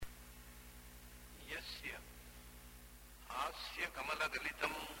ಹಾಸ್ಯ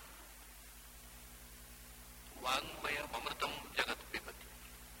ಕಮಲಗಲಿತಂ ವಾಂಗ್ಮಯ ಅಮೃತಂ ಜಗತ್ ಪಿಬತಿ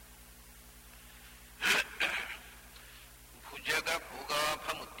ಭುಜಗ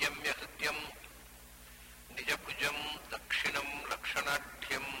ಭೋಗಾಭಮುದ್ಯಮ್ಯ ಹೃದ್ಯಂ ನಿಜಭುಜಂ ದಕ್ಷಿಣಂ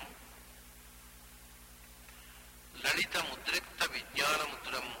ಲಕ್ಷಣಾಢ್ಯಂ ಲಲಿತ ಮುದ್ರಿಕ್ತ ವಿಜ್ಞಾನ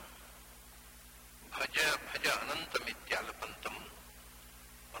ಮುದ್ರಂ ಭಜ ಭಜ ಅನಂತಮಿತ್ಯಾಲಪಂತಂ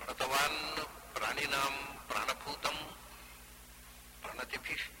ಪ್ರಣತವಾನ್ ಪ್ರಾಣಿನಾಂ ಪ್ರಾಣಭೂತಂ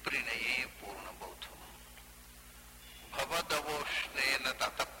ಪ್ರಣತಿಭಿಃ ಪ್ರಣಯೇ ಪೂರ್ಣಬೌಧಂ ಭವದವೋಷ್ಣೇನ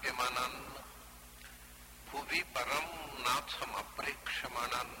ತಾತಪ್ಯಮಾನಾನ್ ಭುವಿ ಪರಂ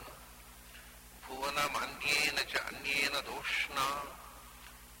ನಾಥಮಪ್ರೇಕ್ಷಮಾಣಾನ್ ಭುವನಮಾನ್ಯೇನ ಚ ಅನ್ಯೇನ ದೋಷ್ಣಾ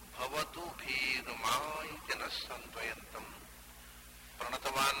ಭವತು ಭೀರ್ಮಾ ಇತಿ ನ ಸಾಂತ್ವಯಂತಂ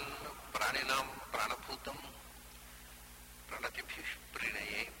ಪ್ರಣತವಾನ್ ಪ್ರಾಣಿನಾಂ ಪ್ರಾಣಭೂತಂ ಪ್ರಣತಿಭಿಃ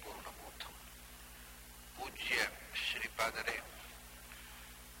ಪ್ರಣಯೇ ಪೂರ್ಣಬೋಧಂ. ಪೂಜ್ಯ ಶ್ರೀಪಾದರೇ,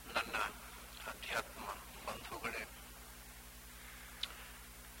 ನನ್ನ ಅಧ್ಯಾತ್ಮ ಬಂಧುಗಳೇ,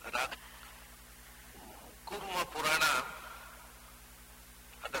 ಕೂರ್ಮ ಪುರಾಣ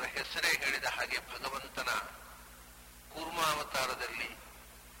ಅದರ ಹೆಸರೇ ಹೇಳಿದ ಹಾಗೆ ಭಗವಂತನ ಕೂರ್ಮಾವತಾರದಲ್ಲಿ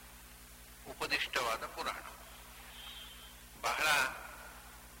ಉಪದಿಷ್ಟವಾದ ಪುರಾಣ. ಬಹಳ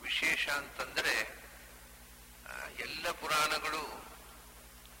ವಿಶೇಷ ಅಂತಂದರೆ ಎಲ್ಲ ಪುರಾಣಗಳು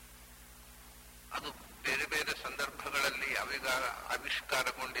ಅದು ಬೇರೆ ಬೇರೆ ಸಂದರ್ಭಗಳಲ್ಲಿ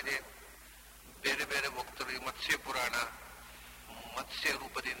ಆವಿಷ್ಕಾರಗೊಂಡಿದೆ. ಬೇರೆ ಬೇರೆ ಭಕ್ತರು ಮತ್ಸ್ಯ ಪುರಾಣ, ಮತ್ಸ್ಯ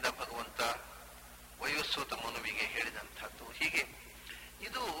ರೂಪದಿಂದ ಭಗವಂತ ವಯೋಸ್ವತ ಮನುವಿಗೆ ಹೇಳಿದಂಥದ್ದು. ಹೀಗೆ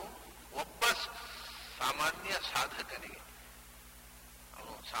ಇದು ಒಬ್ಬ ಸಾಮಾನ್ಯ ಸಾಧಕನಿಗೆ,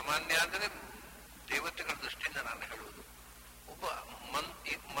 ಅವನು ಸಾಮಾನ್ಯ ಅಂದರೆ ದೇವತೆಗಳ ದೃಷ್ಟಿಯಿಂದ ನಾನು ಹೇಳುವುದು, ಒಬ್ಬ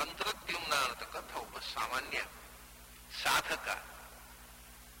ಮಂತ್ರದ್ಯುಮ್ನ ಅನ್ನತಕ್ಕಂಥ ಒಬ್ಬ ಸಾಮಾನ್ಯ ಸಾಧಕ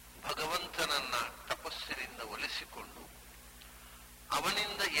ಭಗವಂತನನ್ನ ತಪಸ್ಸಿನಿಂದ ಒಲಿಸಿಕೊಂಡು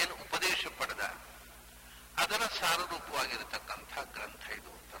ಅವನಿಂದ ಏನು ಉಪದೇಶ ಪಡೆದ ಅದರ ಸಾರರೂಪವಾಗಿರತಕ್ಕಂಥ ಗ್ರಂಥ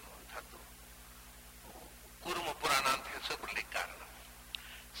ಇದು ಅಂತನ್ನುವಂಥದ್ದು ಕೂರ್ಮ ಪುರಾಣ ಅಂತ ಹೆಸರು ಬರಲಿಕ್ಕೆ ಕಾರಣ.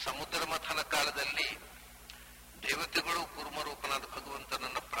 ಸಮುದ್ರ ಮಥನ ಕಾಲದಲ್ಲಿ ದೇವತೆಗಳು ಕೂರ್ಮರೂಪನಾದ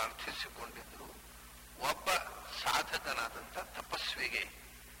ಭಗವಂತನನ್ನು ಪ್ರಾರ್ಥಿಸಿಕೊಂಡಿದ್ದರು. ಒಬ್ಬ ಸಾಧಕನಾದಂಥ ತಪಸ್ವಿಗೆ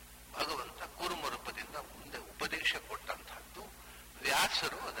ಭಗವಂತ ಕೂರ್ಮ ರೂಪದಿಂದ ಮುಂದೆ ಉಪದೇಶ ಕೊಟ್ಟಂತಹದ್ದು.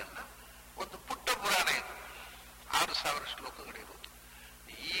 ವ್ಯಾಸರು ಅದನ್ನ ಒಂದು ಪುಟ್ಟ ಪುರಾಣ ಇದು, 6,000 ಶ್ಲೋಕಗಳಿರುವುದು.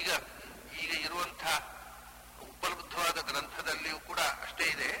 ಈಗ ಇರುವಂತಹ ಉಪಲಬ್ಧವಾದ ಗ್ರಂಥದಲ್ಲಿಯೂ ಕೂಡ ಅಷ್ಟೇ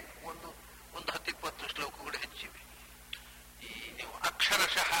ಇದೆ, ಒಂದು 10-20 ಶ್ಲೋಕಗಳು ಹೆಚ್ಚಿವೆ. ನೀವು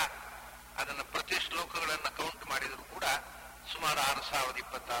ಅಕ್ಷರಶಃ ಅದನ್ನು ಪ್ರತಿ ಶ್ಲೋಕಗಳನ್ನು ಕೌಂಟ್ ಮಾಡಿದರೂ ಕೂಡ ಸುಮಾರು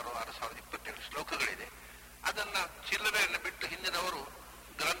 6,026, 6,027 ಶ್ಲೋಕಗಳಿದೆ. ಅದನ್ನ ಚಿಲ್ಲರೆಯನ್ನು ಬಿಟ್ಟು ಹಿಂದಿನವರು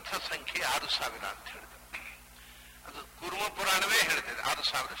ಗ್ರಂಥ ಸಂಖ್ಯೆ 6,000 ಅಂತ ಹೇಳಿದರು. ಅದು ಕೂರ್ಮ ಪುರಾಣವೇ ಹೇಳ್ತದೆ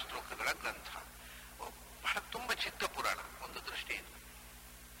 6,000 ಶ್ಲೋಕಗಳ ಗ್ರಂಥ. ಬಹಳ ತುಂಬಾ ಚಿಕ್ಕ ಪುರಾಣ ಒಂದು ದೃಷ್ಟಿಯಿಂದ.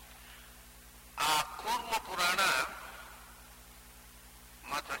 ಆ ಕೂರ್ಮ ಪುರಾಣ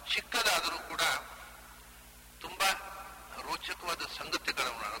ಮಾತ್ರ ಚಿಕ್ಕದಾದರೂ ಕೂಡ ತುಂಬಾ ರೋಚಕವಾದ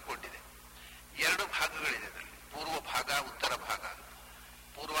ಸಂಗತಿಗಳನ್ನು ಒಳಗೊಂಡಿದೆ. 2 ಭಾಗಗಳಿದೆ ಅದರಲ್ಲಿ, ಪೂರ್ವ ಭಾಗ, ಉತ್ತರ ಭಾಗ ಅಂತ.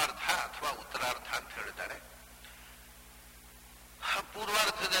 ಪೂರ್ವಾರ್ಧ ಅಥವಾ ಉತ್ತರಾರ್ಧ ಅಂತ ಹೇಳಿದ್ದಾರೆ.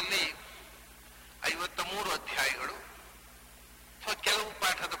 ಪೂರ್ವಾರ್ಧದಲ್ಲಿ 53 ಅಧ್ಯಾಯಗಳು, ಅಥವಾ ಕೆಲವು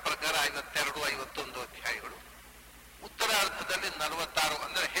ಪಾಠದ ಪ್ರಕಾರ 52, 51 ಅಧ್ಯಾಯಗಳು. ಉತ್ತರಾರ್ಧದಲ್ಲಿ 46,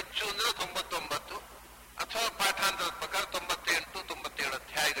 ಅಂದ್ರೆ ಹೆಚ್ಚು ಅಂದ್ರೆ 99, ಅಥವಾ ಪಾಠಾಂತರದ ಪ್ರಕಾರ 98, 97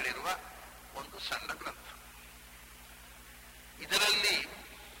 ಅಧ್ಯಾಯಗಳಿರುವ ಒಂದು ಸಣ್ಣ ಗ್ರಂಥ. ಇದರಲ್ಲಿ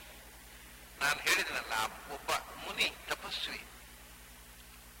ನಾನು ಹೇಳಿದನಲ್ಲ, ಒಬ್ಬ ಮುನಿ ತಪಸ್ವಿ,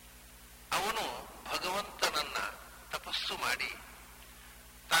 ಅವನು ಭಗವಂತನನ್ನ ತಪಸ್ಸು ಮಾಡಿ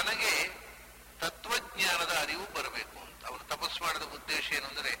ತನಗೆ ತತ್ವಜ್ಞಾನದ ಅರಿವು ಬರಬೇಕು ಅಂತ. ಅವನು ತಪಸ್ಸು ಮಾಡಿದ ಉದ್ದೇಶ ಏನು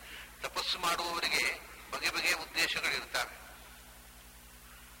ಅಂದರೆ, ತಪಸ್ಸು ಮಾಡುವವರಿಗೆ ಬಗೆ ಬಗೆಯ ಉದ್ದೇಶಗಳಿರ್ತವೆ.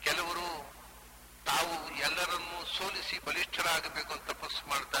 ಕೆಲವರು ತಾವು ಎಲ್ಲರನ್ನೂ ಸೋಲಿಸಿ ಬಲಿಷ್ಠರಾಗಬೇಕು ಅಂತ ತಪಸ್ಸು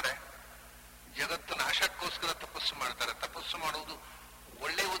ಮಾಡ್ತಾರೆ. ಜಗತ್ತು ನಾಶಕ್ಕೋಸ್ಕರ ತಪಸ್ಸು ಮಾಡ್ತಾರೆ. ತಪಸ್ಸು ಮಾಡುವುದು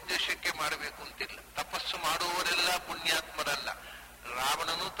ಒಳ್ಳೆ ಉದ್ದೇಶಕ್ಕೆ ಮಾಡಬೇಕು ಅಂತಿಲ್ಲ. ತಪಸ್ಸು ಮಾಡುವವರೆಲ್ಲ ಪುಣ್ಯಾತ್ಮರಲ್ಲ.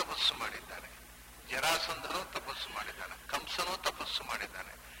 ರಾವಣನೂ ತಪಸ್ಸು ಮಾಡಿದ್ದಾನೆ, ಜರಾಸಂಧನೂ ತಪಸ್ಸು ಮಾಡಿದ್ದಾನೆ, ಕಂಸನೂ ತಪಸ್ಸು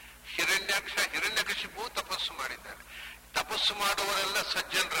ಮಾಡಿದ್ದಾನೆ, ಹಿರಣ್ಯಕಶಿಪು ತಪಸ್ಸು ಮಾಡಿದ್ದಾನೆ. ತಪಸ್ಸು ಮಾಡುವವರೆಲ್ಲ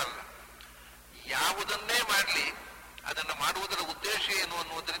ಸಜ್ಜನರಲ್ಲ. ಯಾವುದನ್ನೇ ಮಾಡಲಿ ಅದನ್ನು ಮಾಡುವುದರ ಉದ್ದೇಶ ಏನು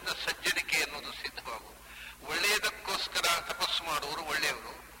ಅನ್ನುವುದರಿಂದ ಸಜ್ಜನಿಕೆ ಎನ್ನುವುದು ಸಿದ್ಧವಾಗುವುದು. ಒಳ್ಳೆಯದಕ್ಕೋಸ್ಕರ ತಪಸ್ಸು ಮಾಡುವವರು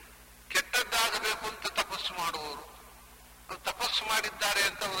ಒಳ್ಳೆಯವರು, ಕೆಟ್ಟದ್ದಾಗಬೇಕು ಅಂತ ತಪಸ್ಸು ಮಾಡುವವರು ತಪಸ್ಸು ಮಾಡಿದ್ದಾರೆ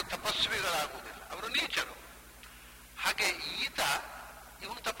ಅಂತ ಅವರು ತಪಸ್ವಿಗಳಾಗುವುದಿಲ್ಲ, ಅವರು ನೀಚರು. ಹಾಗೆ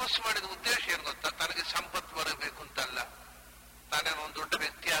ಇವನು ತಪಸ್ಸು ಮಾಡಿದ ಉದ್ದೇಶ ಏನು ಗೊತ್ತಾ? ತನಗೆ ಸಂಪತ್ತು ಬರಬೇಕು ಅಂತಲ್ಲ, ತಾನೇನೋ ಒಂದು ದೊಡ್ಡ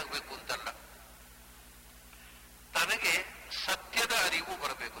ವ್ಯಕ್ತಿ ಆಗಬೇಕು ಅಂತಲ್ಲ, ತನಗೆ ಸತ್ಯದ ಅರಿವು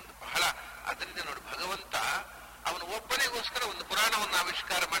ಬರಬೇಕು ಅಂತ. ಬಹಳ ಅದರಿಂದ ನೋಡಿ, ಭಗವಂತ ಅವನು ಒಬ್ಬನಿಗೋಸ್ಕರ ಒಂದು ಪುರಾಣವನ್ನು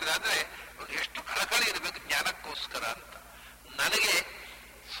ಆವಿಷ್ಕಾರ ಮಾಡಿದಾದ್ರೆ ಎಷ್ಟು ಕಳಕಳಿ ಇರಬೇಕು ಜ್ಞಾನಕ್ಕೋಸ್ಕರ ಅಂತ. ನನಗೆ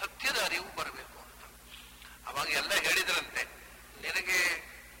ಸತ್ಯದ ಅರಿವು ಬರಬೇಕು ಅಂತ. ಅವಾಗ ಎಲ್ಲ ಹೇಳಿದ್ರಂತೆ, ನಿನಗೆ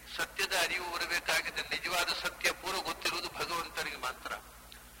ಸತ್ಯದ ಅರಿವು ಬರಬೇಕಾಗಿದೆ, ನಿಜವಾದ ಸತ್ಯ ಪೂರ್ವ ಗೊತ್ತಿರುವುದು ಭಗವಂತನಿಗೆ ಮಾತ್ರ.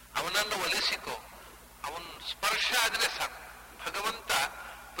 ಅವನನ್ನು ಒಲಿಸಿಕೋ, ಅವನ ಸ್ಪರ್ಶ ಆದ್ರೆ ಸಾಕು. ಭಗವಂತ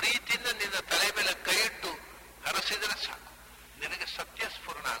ಪ್ರೀತಿಯಿಂದ ನಿನ್ನ ತಲೆ ಮೇಲೆ ಕೈ ಇಟ್ಟು ಹರಸಿದ್ರೆ ಸಾಕು, ನಿನಗೆ ಸತ್ಯ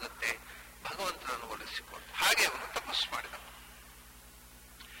ಸ್ಫುರಣ ಆಗುತ್ತೆ. ಭಗವಂತನನ್ನು ಒಲಿಸಿಕೊಂಡು ಹಾಗೆ ಅವನು ತಪಸ್ಸು ಮಾಡಿದ.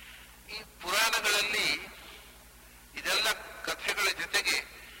 ಈ ಪುರಾಣಗಳಲ್ಲಿ ಇದೆಲ್ಲ ಕಥೆಗಳ ಜೊತೆಗೆ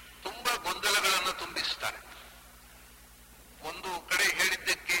ತುಂಬಾ ಗೊಂದಲಗಳನ್ನು ತುಂಬಿಸ್ತಾರೆ. ಒಂದು ಕಡೆ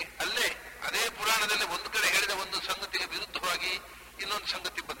ಹೇಳಿದ್ದಕ್ಕೆ ಅಲ್ಲೇ ಅದೇ ಪುರಾಣದಲ್ಲಿ ಒಂದು ಕಡೆ ಹೇಳಿದ ಒಂದು ಸಂಗತಿಗೆ ವಿರುದ್ಧವಾಗಿ ಇನ್ನೊಂದು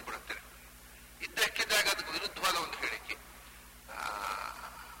ಸಂಗತಿ ಬಂದ್ಬಿಡುತ್ತೆ. ಇದ್ದಕ್ಕಿದ್ದಾಗ ಅದಕ್ಕೆ ವಿರುದ್ಧವಾದ ಒಂದು ಹೇಳಿಕೆ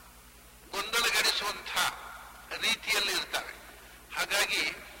ಗೊಂದಲಗೆಡಿಸುವಂತಹ ರೀತಿಯಲ್ಲಿ ಇರ್ತವೆ. ಹಾಗಾಗಿ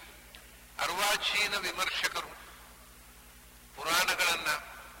ಅರ್ವಾಚೀನ ವಿಮರ್ಶಕರು ಪುರಾಣಗಳನ್ನ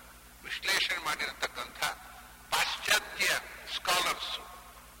ವಿಶ್ಲೇಷಣೆ ಮಾಡಿರತಕ್ಕಂಥ ಪಾಶ್ಚಾತ್ಯ ಸ್ಕಾಲರ್ಸ್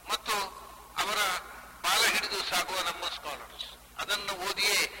ಮತ್ತು ಅವರ ಬಾಲ ಹಿಡಿದು ಸಾಗುವ ನಮ್ಮ ಸ್ಕಾಲರ್ಸ್ ಅದನ್ನು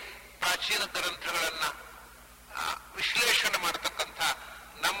ಓದಿಯೇ ಪ್ರಾಚೀನ ಗ್ರಂಥಗಳನ್ನ ವಿಶ್ಲೇಷಣೆ ಮಾಡತಕ್ಕಂಥ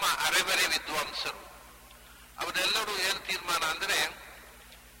ನಮ್ಮ ಅರೆಬರೆ ವಿದ್ವಾಂಸರು ಅವರೆಲ್ಲರೂ ಏನು ತೀರ್ಮಾನ ಅಂದ್ರೆ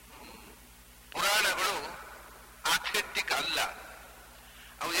ಪುರಾಣಗಳು ಆಥೆಂಟಿಕ್ ಅಲ್ಲ.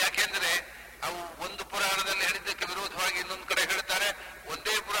 ಅವು ಯಾಕೆಂದ್ರೆ ಅವು ಒಂದು ಪುರಾಣದಲ್ಲಿ ಹೇಳಿದ್ದಕ್ಕೆ ವಿರೋಧವಾಗಿ ಇನ್ನೊಂದು ಕಡೆ ಹೇಳ್ತಾರೆ,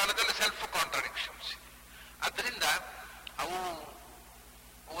 ಒಂದೇ ಪುರಾಣದಲ್ಲಿ ಸೆಲ್ಫ್ ಕಾಂಟ್ರಾಡಿಕ್ಷನ್ಸ್. ಅದರಿಂದ ಅವು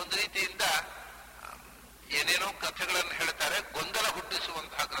ಒಂದು ರೀತಿಯಿಂದ ಏನೇನೋ ಕಥೆಗಳನ್ನು ಹೇಳ್ತಾರೆ, ಗೊಂದಲ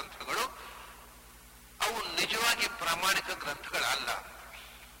ಹುಟ್ಟಿಸುವಂತಹ ಗ್ರಂಥಗಳು. ಅವು ನಿಜವಾಗಿ ಪ್ರಾಮಾಣಿಕ ಗ್ರಂಥಗಳಲ್ಲ.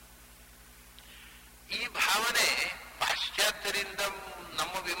 ಈ ಭಾವನೆ ಪಾಶ್ಚಾತ್ಯರಿಂದ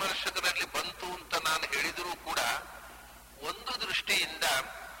ನಮ್ಮ ವಿಮರ್ಶಕರಲ್ಲಿ ಬಂತು ಅಂತ ನಾನು ಹೇಳಿದರೂ ಕೂಡ ಒಂದು ದೃಷ್ಟಿಯಿಂದ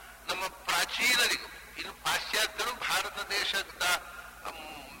ನಮ್ಮ ಪ್ರಾಚೀನರಿಗೂ, ಇನ್ನು ಪಾಶ್ಚಾತ್ಯರು ಭಾರತ ದೇಶದ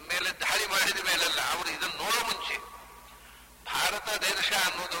ಮೇಲೆ ದಾಳಿ ಮಾಡಿದ ಮೇಲಲ್ಲ, ಅವರು ಇದನ್ನು ನೋಡೋ ಮುಂಚೆ ಭಾರತ ದೇಶ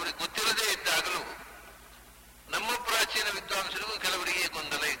ಅನ್ನೋದು ಅವರಿಗೆ ಗೊತ್ತಿರದೇ ಇದ್ದಾಗಲೂ ನಮ್ಮ ಪ್ರಾಚೀನ ವಿದ್ವಾಂಸರಿಗೂ ಕೆಲವರಿಗೆ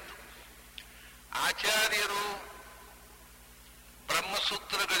ಗೊಂದಲ ಇತ್ತು. ಆಚಾರ್ಯರು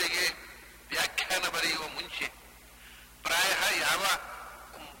ಬ್ರಹ್ಮಸೂತ್ರಗಳಿಗೆ ವ್ಯಾಖ್ಯಾನ ಬರೆಯುವ ಮುಂಚೆ ಪ್ರಾಯ ಯಾವ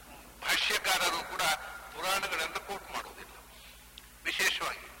ಭಾಷ್ಯಕಾರರು ಕೂಡ ಪುರಾಣಗಳನ್ನು ಕೋಟ್ ಮಾಡುವುದಿಲ್ಲ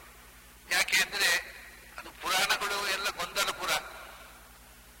ವಿಶೇಷವಾಗಿ. ಯಾಕೆ ಅಂದ್ರೆ ಅದು ಪುರಾಣಗಳು ಎಲ್ಲ ಗೊಂದಲಪುರ,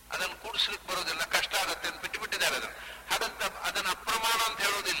 ಅದನ್ನು ಕೂಡಿಸ್ಲಿಕ್ಕೆ ಬರೋದಿಲ್ಲ, ಕಷ್ಟ ಆಗುತ್ತೆ ಅಂತ ಬಿಟ್ಟುಬಿಟ್ಟಿದ್ದಾರೆ. ಹಾಗಂತ ಅದನ್ನು ಅಪ್ರಮಾಣ ಅಂತ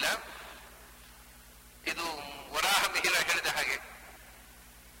ಹೇಳೋದಿಲ್ಲ. ಇದು ವರಾಹ ಮಿಹಿರ ಹೇಳಿದ ಹಾಗೆ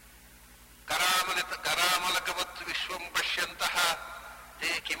ಕರಾಮಲಕವತ್ ವಿಶ್ವಂ ಪಶ್ಯಂತಹ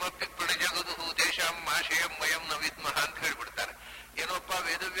ತೇ ಕಿಮಪಿ ಪ್ರಜಗದು ತೇಷಾಂ ಮಾಶಯಂ ವಯಂ ನ ವಿದ್ಮಃ ಅಂತ ಹೇಳ್ಬಿಡ್ತಾರೆ. ಏನೋಪ್ಪ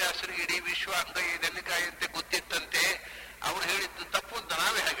ವೇದವ್ಯಾಸರಿಗೆ ಇಡೀ ವಿಶ್ವ ಅಂಗೈ ನೆಲ್ಲಿಕಾಯಂತೆ ಗೊತ್ತಿತ್ತಂತೆ, ಅವ್ರು ಹೇಳಿದ್ದು ತಪ್ಪು ಅಂತ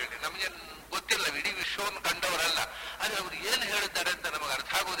ನಾವೇ ಹೇಳಿ, ನಮಗೆ ಗೊತ್ತಿಲ್ಲ, ಇಡೀ ವಿಶ್ವವನ್ನು ಕಂಡವರಲ್ಲ, ಆದ್ರೆ ಅವ್ರು ಏನು ಹೇಳಿದ್ದಾರೆ ಅಂತ ನಮಗೆ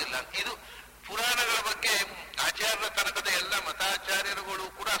ಅರ್ಥ ಆಗೋದಿಲ್ಲ. ಇದು ಪುರಾಣಗಳ ಬಗ್ಗೆ ಆಚಾರ್ಯರ ತನಕದ ಎಲ್ಲ ಮತಾಚಾರ್ಯರುಗಳು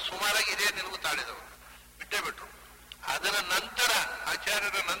ಕೂಡ ಸುಮಾರಾಗಿ ಇದೇ ನಿಲುವು ತಾಳಿದವರು, ಬಿಟ್ಟೇ ಬಿಟ್ರು. ಅದರ ನಂತರ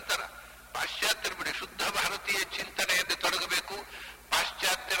ಆಚಾರ್ಯರ ನಂತರ ಪಾಶ್ಚಾತ್ಯರು ಬಿಡಿ, ಶುದ್ಧ ಭಾರತೀಯ ಚಿಂತನೆಯಲ್ಲಿ ತೊಡಗಬೇಕು,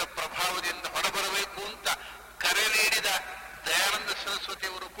 ಪಾಶ್ಚಾತ್ಯರ ಪ್ರಭಾವದಿಂದ ಹೊರಬರಬೇಕು ಅಂತ ಕರೆ ನೀಡಿದ ದಯಾನಂದ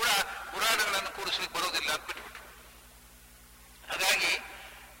ಸರಸ್ವತಿಯವರು ಕೂಡ ಪುರಾಣಗಳನ್ನು ಕೂಡಿಸ್ಲಿಕ್ಕೆ ಬರೋದಿಲ್ಲ ಅಂತ ಬಿಟ್ಬಿಟ್ರು. ಹಾಗಾಗಿ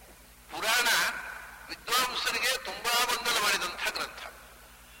ಪುರಾಣ ವಿದ್ವಾಂಸರಿಗೆ ತುಂಬಾ ಗೊಂದಲ ಮಾಡಿದಂಥ ಗ್ರಂಥ.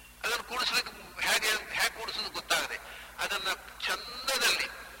 ಅದನ್ನು ಕೂಡಿಸ್ಲಿಕ್ಕೆ ಹೇಗೆ ಕೂಡಿಸೋದು ಗೊತ್ತಾಗದೆ, ಅದನ್ನ ಚಂದದಲ್ಲಿ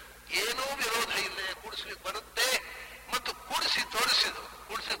ಏನೂ ವಿರೋಧ ಇಲ್ಲದೆ ಕೂಡಿಸ್ಲಿಕ್ಕೆ ಬರುತ್ತೆ ಮತ್ತು ಕೂಡಿಸಿ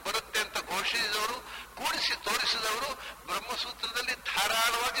ಬರುತ್ತೆ ಅಂತ ಘೋಷಿಸಿದವರು, ಕೂಡಿಸಿ ತೋರಿಸಿದವರು, ಬ್ರಹ್ಮಸೂತ್ರದಲ್ಲಿ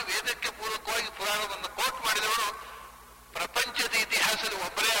ಧಾರಾಳವಾಗಿ ವೇದಕ್ಕೆ ಪೂರಕವಾಗಿ ಪುರಾಣವನ್ನು ಕೋಟ್ ಮಾಡಿದವರು ಪ್ರಪಂಚದ ಇತಿಹಾಸದಲ್ಲಿ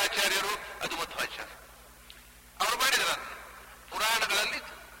ಒಬ್ಬರೇ ಆಚಾರ್ಯರು, ಅದು ಮಧ್ವಾಚಾರ್ಯ. ಅವರು ಮಾಡಿದ್ರ ಪುರಾಣಗಳಲ್ಲಿ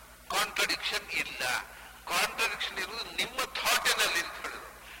ಕಾಂಟ್ರಡಿಕ್ಷನ್ ಇಲ್ಲ. ಕಾಂಟ್ರಡಿಕ್ಷನ್ ಇರುವುದು ನಿಮ್ಮ ಥಾಟಿನಲ್ಲಿ ಅಂತ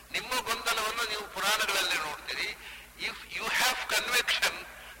ಹೇಳಿದ್ರು. ನಿಮ್ಮ ಗೊಂದಲವನ್ನು ನೀವು ಪುರಾಣಗಳಲ್ಲಿ ನೋಡ್ತೀರಿ. If you have conviction,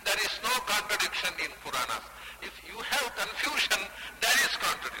 there is no contradiction in Puranas. If you have confusion, there is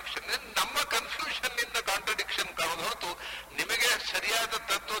contradiction. ನಮ್ಮ ಕನ್ಫ್ಯೂಷನ್ ನಿಂದ ಕಾಂಟ್ರಡಿಕ್ಷನ್ ಕಾಣೋದು ಹೊರತು ನಿಮಗೆ ಸರಿಯಾದ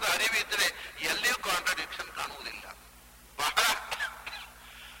ತತ್ವದ ಅರಿವಿದ್ರೆ ಎಲ್ಲಿಯೂ ಕಾಂಟ್ರಡಿಕ್ಷನ್ ಕಾಣುವುದಿಲ್ಲ. ಬಹಳ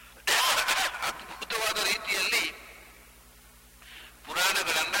ಅದ್ಭುತವಾದ ರೀತಿಯಲ್ಲಿ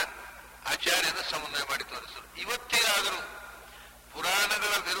ಪುರಾಣಗಳನ್ನ ಆಚಾರ್ಯರು ಸಮನ್ವಯ ಮಾಡಿ ತೋರಿಸಿದರು. ಇವತ್ತಿಗಾದರೂ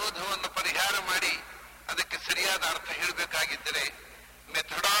ಪುರಾಣಗಳ ವಿರೋಧವನ್ನು ಪರಿಹಾರ ಮಾಡಿ ಅದಕ್ಕೆ ಸರಿಯಾದ ಅರ್ಥ ಹೇಳಬೇಕಾಗಿದ್ದರೆ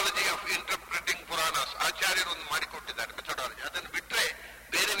ಮೆಥಡಾಲಜಿ ಆಫ್ ಇಂಟರ್ಪ್ರಿಟಿಂಗ್ ಪುರಾಣಸ್ ಆಚಾರ್ಯರು ಒಂದು ಮಾಡಿಕೊಟ್ಟಿದ್ದಾರೆ ಮೆಥಡಾಲಜಿ. ಅದನ್ನು ಬಿಟ್ಟರೆ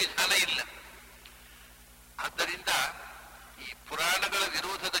ಬೇರೆ ವಿಧಾನ ಇಲ್ಲ. ಆದ್ದರಿಂದ ಈ ಪುರಾಣಗಳ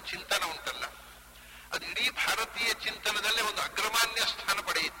ವಿರೋಧದ ಚಿಂತನ ಉಂಟಲ್ಲ, ಅದು ಇಡೀ ಭಾರತೀಯ ಚಿಂತನದಲ್ಲೇ ಒಂದು ಅಗ್ರಮಾನ್ಯ ಸ್ಥಾನ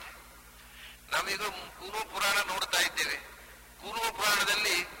ಪಡೆಯುತ್ತೆ. ನಾವೀಗ ಕೂರ್ಮ ಪುರಾಣ ನೋಡ್ತಾ ಇದ್ದೇವೆ. ಕೂರ್ಮ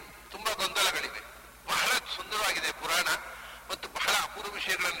ಪುರಾಣದಲ್ಲಿ ತುಂಬಾ ಗೊಂದಲಗಳಿವೆ. ಬಹಳ ಸುಂದರವಾಗಿದೆ ಪುರಾಣ.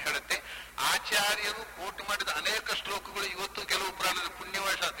 ಆಚಾರ್ಯರು ಕೋಟ್ ಮಾಡಿದ ಅನೇಕ ಶ್ಲೋಕಗಳು ಇವತ್ತು ಕೆಲವು ಪುರಾಣದ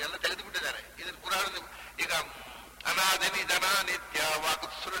ಪುಣ್ಯವಾಶ ಎಲ್ಲ ತೆಗೆದು ಬಿಟ್ಟಿದ್ದಾರೆ. ಇದನ್ನು ಪುರಾಣದ ಈಗ ಅನಾದಿ ನಿಧನ ನಿತ್ಯ ವಾಕ್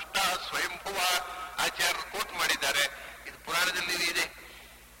ಸೃಷ್ಟ ಸ್ವಯಂಭುವ ಆಚಾರ್ಯರು ಕೋಟ್ ಮಾಡಿದ್ದಾರೆ. ಇದು ಪುರಾಣದಲ್ಲಿ ಇದೆ.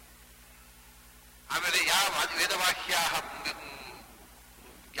 ಆಮೇಲೆ ಯಾವ ವೇದವಾಕ್ಯ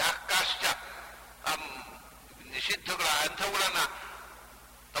ಯಾಕಾಶ್ಚ ನಿಷಿದ್ಧಗಳ ಅಂಥವುಗಳನ್ನ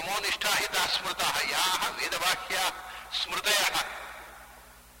ತಮೋನಿಷ್ಠಾಹಿತ ಸ್ಮೃತ ಯಾ ವೇದವಾಕ್ಯ ಸ್ಮೃತಯ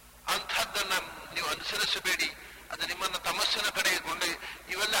ಅಂಥದ್ದನ್ನ ನೀವು ಅನುಸರಿಸಬೇಡಿ, ಅದು ನಿಮ್ಮನ್ನು ತಮಸ್ಸಿನ ಕಡೆಗೆ ಕೊಂಡ.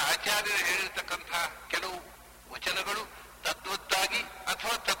 ಇವೆಲ್ಲ ಆಚಾರ್ಯರು ಹೇಳಿರ್ತಕ್ಕಂಥ ಕೆಲವು ವಚನಗಳು ತದ್ವತ್ತಾಗಿ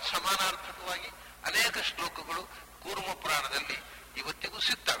ಅಥವಾ ತತ್ ಸಮಾನಾರ್ಥಕವಾಗಿ ಅನೇಕ ಶ್ಲೋಕಗಳು ಕೂರ್ಮ ಪುರಾಣದಲ್ಲಿ ಇವತ್ತಿಗೂ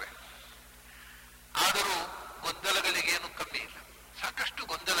ಸಿಗ್ತವೆ. ಆದರೂ ಗೊಂದಲಗಳಿಗೇನು ಕಮ್ಮಿ ಇಲ್ಲ, ಸಾಕಷ್ಟು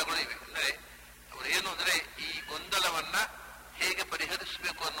ಗೊಂದಲಗಳು ಇವೆ. ಅಂದರೆ ಅವರೇನು ಅಂದರೆ ಈ ಗೊಂದಲವನ್ನ ಹೇಗೆ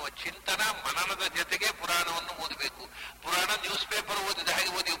ಪರಿಹರಿಸಬೇಕು ಅನ್ನುವ ಚಿಂತನ ಮನನದ ಜೊತೆಗೆ ಪುರಾಣವನ್ನು ಓದಬೇಕು. ಪುರಾಣ ನ್ಯೂಸ್ ಪೇಪರ್ ಓದಿದ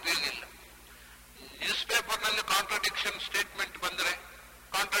ಹಾಗೆ ಓದಿ ಉಪಯೋಗ ಇಲ್ಲ. ನ್ಯೂಸ್ ಪೇಪರ್ನಲ್ಲಿ ಕಾಂಟ್ರಡಿಕ್ಷನ್ ಸ್ಟೇಟ್ಮೆಂಟ್ ಬಂದರೆ,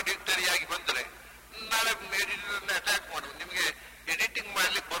 ಕಾಂಟ್ರಡಿಕ್ಟರಿ ಆಗಿ ಬಂದರೆ ನಾಳೆ ಎಡಿಟರ್ನ ಅಟ್ಯಾಕ್ ಮಾಡೋದು. ನಿಮಗೆ ಎಡಿಟಿಂಗ್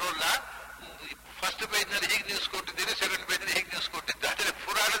ಮಾಡ್ಲಿಕ್ಕೆ ಬರೋಲ್ಲ. ಫಸ್ಟ್ ಪೇಜ್ನಲ್ಲಿ ಹೀಗೆ ನ್ಯೂಸ್ ಕೊಟ್ಟಿದ್ದೀರಿ, ಸೆಕೆಂಡ್ ಪೇಜ್ನಲ್ಲಿ ಹೀಗೆ ನ್ಯೂಸ್ ಕೊಟ್ಟಿದ್ದೆ. ಆದರೆ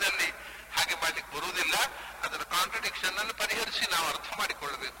ಪುರಾಣದಲ್ಲಿ ಹಾಗೆ ಮಾಡ್ಲಿಕ್ಕೆ ಬರುವುದಿಲ್ಲ. ಅದರ ಕಾಂಟ್ರಡಿಕ್ಷನ್ ಅನ್ನು ಪರಿಹರಿಸಿ ನಾವು ಅರ್ಥ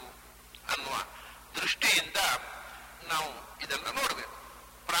ಮಾಡಿಕೊಳ್ಳಬೇಕು ಅನ್ನುವ ದೃಷ್ಟಿಯಿಂದ ನಾವು ಇದನ್ನು ನೋಡಬೇಕು.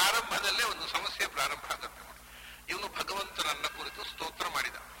 ಪ್ರಾರಂಭದಲ್ಲೇ ಒಂದು ಸಮಸ್ಯೆ ಪ್ರಾರಂಭ ಆಗುತ್ತೆ. ಇವನು ಭಗವಂತನನ್ನ ಕುರಿತು ಸ್ತೋತ್ರ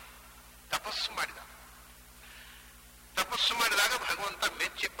ಮಾಡಿದ, ತಪಸ್ಸು ಮಾಡಿದ. ತಪಸ್ಸು ಮಾಡಿದಾಗ ಭಗವಂತ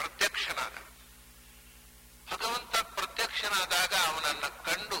ಮೆಚ್ಚಿ ಪ್ರತ್ಯಕ್ಷನಾದ. ಭಗವಂತ ಪ್ರತ್ಯಕ್ಷನಾದಾಗ ಅವನನ್ನ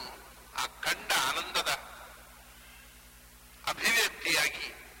ಕಂಡು ಆ ಕಂಡ ಆನಂದದ ಅಭಿವ್ಯಕ್ತಿಯಾಗಿ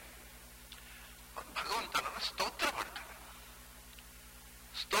ಭಗವಂತನನ್ನು ಸ್ತೋತ್ರ ಮಾಡ್ತಾನೆ.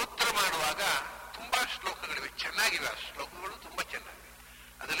 ಸ್ತೋತ್ರ ಮಾಡುವಾಗ ತುಂಬಾ ಶ್ಲೋಕಗಳಿವೆ, ಚೆನ್ನಾಗಿವೆ. ಆ ಶ್ಲೋಕಗಳು ತುಂಬಾ ಚೆನ್ನಾಗಿವೆ.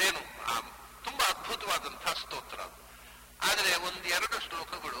 ಅದರಲ್ಲೇನು ತುಂಬಾ ಅದ್ಭುತವಾದಂತಹ ಸ್ತೋತ್ರ ಅದು. ಆದರೆ ಒಂದೆರಡು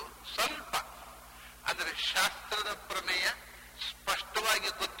ಶ್ಲೋಕಗಳು ಸ್ವಲ್ಪ ಅಂದರೆ ಶಾಸ್ತ್ರದ ಪ್ರಮೇಯ ಸ್ಪಷ್ಟವಾಗಿ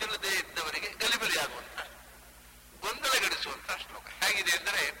ಗೊತ್ತಿಲ್ಲದೆ ಇದ್ದವರಿಗೆ ಗಲಿಬಿಲಿ ಆಗುವಂತ, ಗೊಂದಲಗಡಿಸುವಂತಹ ಶ್ಲೋಕ. ಹೇಗಿದೆ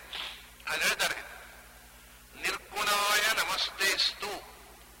ಅಂದರೆ ಅದು ಹೇಳ್ತಾರೆ, ನಿರ್ಗುಣಾಯ ನಮಸ್ತೇಸ್ತು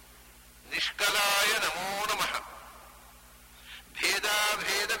ನಿಷ್ಕಲಾಯ ನಮೋ ನಮಃ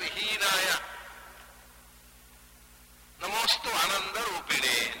ಭೇದಾಭೇದ ವಿಹೀನಾಯ ನಮೋಸ್ತು ಆನಂದ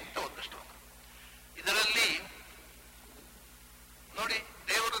ರೂಪಿಣೆ ಅಂತ ಒಂದು ಶ್ಲೋಕ. ಇದರಲ್ಲಿ ನೋಡಿ,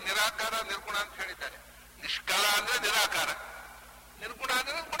 ದೇವರು ನಿರಾಕಾರ ನಿರ್ಗುಣ ಅಂತ ಹೇಳಿದ್ದಾರೆ. ನಿಷ್ಕಲ ಅಂದ್ರೆ ನಿರಾಕಾರ, ನಿರ್ಗುಣ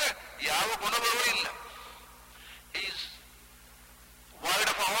ಅಂದ್ರೆ ಕೂಡ ಯಾವ ಗುಣಗಳೂ ಇಲ್ಲ. Is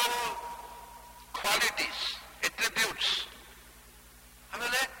word of all qualities, ಎಟ್ರಿಬ್ಯೂಟ್ಸ್.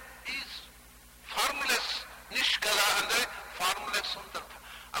 ಆಮೇಲೆ ಈಸ್ ಫಾರ್ಮ್ಲೆಸ್. ನಿಷ್ಕಲ ಅಂದ್ರೆ ಫಾರ್ಮ್ಲೆಸ್ ಅಂತ ಅರ್ಥ.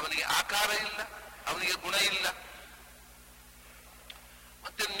 ಅವನಿಗೆ ಆಕಾರ ಇಲ್ಲ, ಅವನಿಗೆ ಗುಣ ಇಲ್ಲ.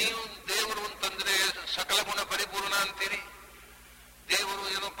 ಮತ್ತೆ ನೀವು ದೇವರು ಅಂತಂದ್ರೆ ಸಕಲ ಗುಣ ಪರಿಪೂರ್ಣ ಅಂತೀರಿ. ದೇವರು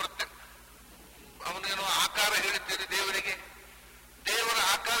ಏನೋ ಅವನೇನೋ ಆಕಾರ ಹೇಳ್ತೀರಿ ದೇವರಿಗೆ. ದೇವರ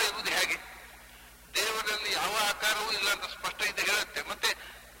ಆಕಾರ ಇರುವುದು ಹೇಗೆ? ದೇವರಲ್ಲಿ ಯಾವ ಆಕಾರವೂ ಇಲ್ಲ ಅಂತ ಸ್ಪಷ್ಟ ಇದೆ ಹೇಳುತ್ತೆ. ಮತ್ತೆ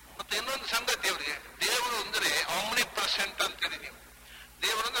ಇನ್ನೊಂದು ಸಂಗತಿ, ಅವರಿಗೆ ದೇವರು ಅಂದ್ರೆ ಆಮ್ನಿ ಪ್ರೆಸೆಂಟ್ ಅಂತೇಳಿ ನೀವು.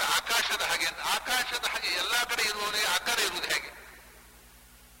 ದೇವರು ಅಂದ್ರೆ ಆಕಾಶದ ಹಾಗೆ ಅಂತ. ಆಕಾಶದ ಹಾಗೆ ಎಲ್ಲಾ ಕಡೆ ಇರುವವನಿಗೆ ಆಕಾರ ಇರುವುದು ಹೇಗೆ?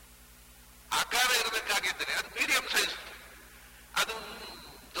 ಆಕಾರ ಇರಬೇಕಾಗಿದ್ದರೆ ಅದು ಮೀಡಿಯಂ ಸೈಜ್. ಅದು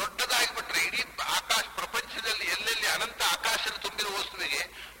ದೊಡ್ಡದಾಗಿಬಿಟ್ರೆ ಇಡೀ ಆಕಾಶ ಪ್ರಪಂಚದಲ್ಲಿ ಎಲ್ಲೆಲ್ಲಿ ಅನಂತ ಆಕಾಶ ತುಂಬಿರುವ ವಸ್ತುವಿಗೆ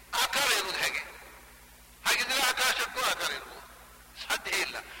ಆಕಾರ ಇರುವುದು ಹೇಗೆ? ಹಾಗಿದ್ರೆ ಆಕಾಶಕ್ಕೂ ಆಕಾರ ಇರುವುದು ಸಾಧ್ಯ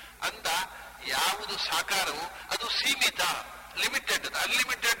ಇಲ್ಲ. ಅಂದ ಯಾವುದು ಸಾಕಾರವು ಅದು ಸೀಮಿತ, ಲಿಮಿಟೆಡ್.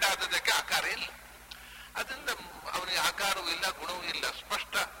 ಅನ್ಲಿಮಿಟೆಡ್ ಆದದಕ್ಕೆ ಆಕಾರ ಇಲ್ಲ. ಅದರಿಂದ ಅವನಿಗೆ ಆಕಾರವೂ ಇಲ್ಲ, ಗುಣವೂ ಇಲ್ಲ,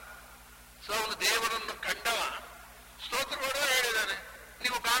 ಸ್ಪಷ್ಟ. ಸೊ ಅವನು ದೇವರನ್ನು ಕಂಡವ, ಸ್ತೋತ್ರ ಮಾಡುವ ಹೇಳಿದ್ದಾನೆ.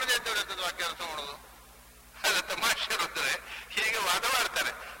 ನೀವು ಕಾಣದೇ ಇದ್ದವರದ್ದು ವಾಕ್ಯ ಅರ್ಥ ಮಾಡೋದು ಅದ ತಮಾಷೆ ಇರುತ್ತದೆ. ಹೀಗೆ ವಾದ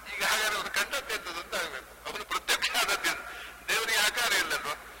ಮಾಡ್ತಾರೆ. ಈಗ ಹಾಗಾದ್ರೆ ಅವನು ಕಂಡದ್ದು ಎಂತದ್ದು ಅಂತ ಆಗಬೇಕು. ಅವನು ಪ್ರತ್ಯಕ್ಷ ಆದದ್ದು. ದೇವರಿಗೆ ಆಕಾರ ಇಲ್ಲಲ್ವ?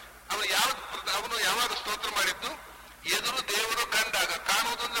 ಅವನು ಯಾವಾಗ ಸ್ತೋತ್ರ ಮಾಡಿದ್ದು? ಎದುರು ದೇವರು ಕಂಡಾಗ.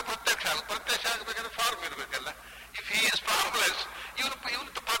 ಕಾಣುವುದು ಅಂದ್ರೆ ಪ್ರತ್ಯಕ್ಷ. ಪ್ರತ್ಯಕ್ಷ ಆಗಬೇಕಂದ್ರೆ ಫಾರ್ಮ್ ಇರ್ಬೇಕಲ್ಲ. ಇಫ್ ಹಿ ಇಸ್ ಫಾರ್ಮ್ಲೆಸ್, ಇವನು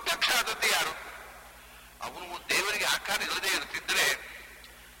ಪ್ರತ್ಯಕ್ಷ ಆದದ್ದು ಯಾರು? ಅವನು ದೇವರಿಗೆ ಆಕಾರ ಇಲ್ಲದೆ ಇರ್ತಿದ್ರೆ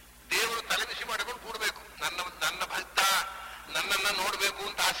ದೇವರು ತಲೆಬಿಸಿ ಮಾಡಿಕೊಂಡು ಕೂಡಬೇಕು. ನನ್ನ ಭಕ್ತ ನನ್ನನ್ನ ನೋಡ್ಬೇಕು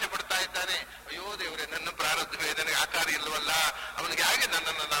ಅಂತ ಆಸೆ ಪಡ್ತಾ ಇದ್ದಾನೆ. ಅಯ್ಯೋ ದೇವರೇ, ನನ್ನ ಪ್ರಾರಬ್ಧ ವೇದನೆಗೆ ಆಕಾರ ಇಲ್ಲವಲ್ಲ, ಅವನಿಗೆ ಹಾಗೆ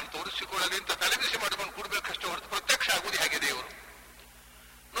ನನ್ನನ್ನು ನಾನು ತೋರಿಸಿಕೊಳ್ಳಲಿ ಅಂತ ತಲೆಬಿಸಿ ಮಾಡಿಕೊಂಡು ಕೂಡಬೇಕಷ್ಟೇ ಹೊರತು ಪ್ರತ್ಯಕ್ಷ ಆಗುವುದು ಹೇಗೆ ದೇವರು?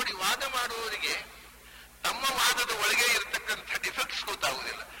 ನೋಡಿ, ವಾದ ಮಾಡುವವರಿಗೆ ತಮ್ಮ ವಾದದ ಒಳಗೆ ಇರತಕ್ಕಂಥ ಡಿಫೆಕ್ಟ್ಸ್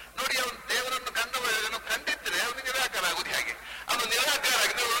ಗೊತ್ತಾಗುವುದಿಲ್ಲ. ನೋಡಿ, ಅವನು ದೇವರನ್ನು ಕಂಡಿದ್ರೆ ಅವನಿಗೆ ನಿರಾಕಾರ ಆಗುವುದು ಹೇಗೆ? ಅವನು ನಿರಾಕಾರ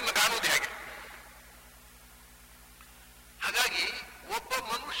ಆಗಿದ್ರೆ ಅವರನ್ನು ಕಾಣುವುದು ಹೇಗೆ? ಹಾಗಾಗಿ ಒಬ್ಬ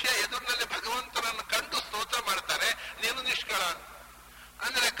ಮನುಷ್ಯ ಎದುರಿನಲ್ಲಿ ಭಗವಂತನನ್ನು ಕಂಡು ಸ್ತೋತ್ರ ಮಾಡ್ತಾರೆ. ನೀನು ನಿಷ್ಕಳ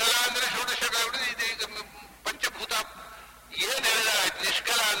ಅಂದ್ರೆ, ಕಲಾ ಅಂದ್ರೆ ಷೋಡಶಗಳ ಇದು ಪಂಚಭೂತ ಏನ್ ಹೇಳಿದಾಯ್ತು.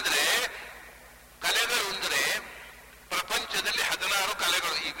 ನಿಷ್ಕಲ ಅಂದ್ರೆ ಕಲೆಗಳು ಅಂದ್ರೆ ಪ್ರಪಂಚದಲ್ಲಿ 16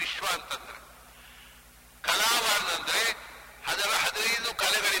 ಕಲೆಗಳು. ಈ ವಿಶ್ವ ಅಂತಂದ್ರೆ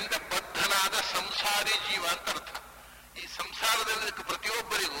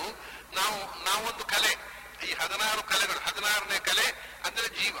ಒಂದು ಕಲೆ. ಈ 16 ಕಲೆಗಳು, 16ನೇ ಕಲೆ ಅಂದ್ರೆ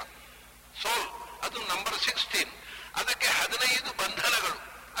ಜೀವ, ಸೋಲ್, ಅದು ನಂಬರ್ 16. ಅದಕ್ಕೆ 15 ಬಂಧನಗಳು,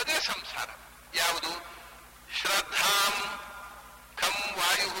 ಅದೇ ಸಂಸಾರ. ಯಾವುದು? ಶ್ರದ್ಧಾಂ ಖಂ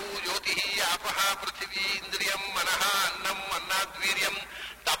ವಾಯು ಜ್ಯೋತಿ ಆಪಃ ಪೃಥಿವೀ ಇಂದ್ರಿಯಂ ಮನಃ ಅನ್ನಂ ಅನ್ನಾದ್ವೀರ್ಯಂ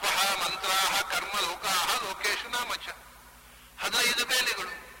ತಪಃ ಮಂತ್ರಾಹ ಕರ್ಮ ಲೋಕಾಹ ಲೋಕೇಶು ನಾಮಚ. 15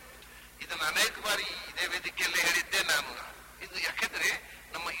 ಬೇಲಿಗಳು. ಇದನ್ನು ಅನೇಕ ಬಾರಿ ಇದೇ ವೇದಿಕೆಯಲ್ಲೇ ಹೇಳಿದ್ದೆ ನಾನು. ಇದು ಯಾಕೆಂದ್ರೆ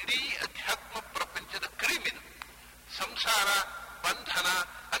ನಮ್ಮ ಇಡೀ ಅಧ್ಯಾತ್ಮ ಪ್ರಪಂಚದ ಕ್ರೀಮ್ ಇದು. ಸಂಸಾರ ಬಂಧನ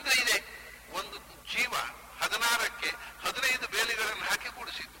ಅಂದ್ರೆ ಇದೆ. ಒಂದು ಜೀವ 16ಕ್ಕೆ 15 ಬೇಲಿಗಳನ್ನು ಹಾಕಿ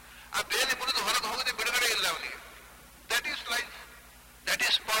ಕೂಡಿಸಿದ್ದು. ಆ ಬೇಲಿ ಮುರಿದು ಹೊರಗೆ ಹೋಗದೆ ಬಿಡುಗಡೆ ಇಲ್ಲ ಅವನಿಗೆ. That is life, that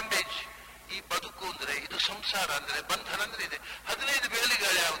is bondage. ಈ ಬದುಕು ಅಂದ್ರೆ ಇದು, ಸಂಸಾರ ಅಂದ್ರೆ, ಬಂಧನ ಅಂದ್ರೆ ಇದೆ. 15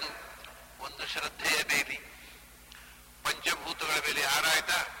 ಬೇಲಿಗಳು ಯಾವುದು? ಒಂದು ಶ್ರದ್ಧೆಯ ಬೇಲಿ, ಪಂಚಭೂತಗಳ ಬೇಲಿ 6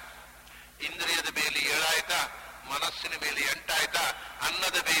 ಆಯ್ತಾ, ಇಂದ್ರಿಯದ ಬೇಲಿ 7 ಆಯ್ತಾ, ಮನಸ್ಸಿನ ಬೇಲಿ 8 ಆಯ್ತಾ,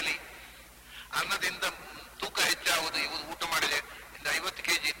 ಅನ್ನದ ಬೇಲಿ, ಅನ್ನದಿಂದ ತೂಕ ಹೆಚ್ಚಾಗುವುದು. ಇವುದು ಊಟ ಮಾಡಿದೆ, ಇಂದ 50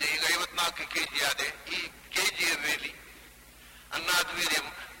 kg ಇದ್ದೆ, ಈಗ 54 kg ಆದೆ, ಈ ಕೆಜಿಯ ಬೇಲಿ. ಅನ್ನಾದ್ವೀರ್ಯಂ,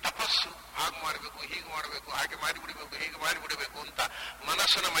 ತಪಸ್ಸು, ಹಾಗೆ ಮಾಡಬೇಕು, ಹೀಗೆ ಮಾಡಬೇಕು, ಹಾಗೆ ಮಾಡಿಬಿಡಬೇಕು, ಹೀಗೆ ಮಾಡಿಬಿಡಬೇಕು ಅಂತ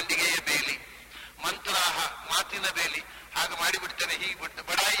ಮನಸ್ಸಿನ ಮಂಡಿಗೆಯ ಬೇಲಿ. ಮಂತ್ರಾಹ, ಮಾತಿನ ಬೇಲಿ, ಹಾಗೆ ಮಾಡಿಬಿಡ್ತೇನೆ, ಹೀಗೆ ಬಿಡ್ತೇನೆ,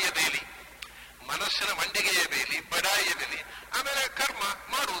 ಬಡಾಯಿಯ ಬೇಲಿ. ಮನಸ್ಸಿನ ಮಂಡಿಗೆಯ ಬೇಲಿ, ಬಡಾಯಿಯ ಬೇಲಿ. ಆಮೇಲೆ ಕರ್ಮ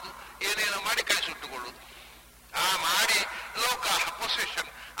ಮಾಡುವುದು, ಏನೇನೋ ಮಾಡಿ ಕಳಿಸಿಟ್ಟುಕೊಳ್ಳುವುದು. ಆ ಮಾಡಿ ಲೋಕ ಪೊಸೆಷನ್,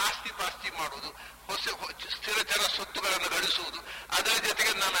 ಆಸ್ತಿ ಪಾಸ್ತಿ ಮಾಡುವುದು, ಸ್ಥಿರಚರ ಸೊತ್ತುಗಳನ್ನು ಗಳಿಸುವುದು. ಅದರ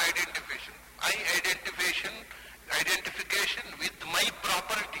ಜೊತೆಗೆ ನಾನು ಐಡೆಂಟಿಫಿಕೇಶನ್ ವಿತ್ ಮೈ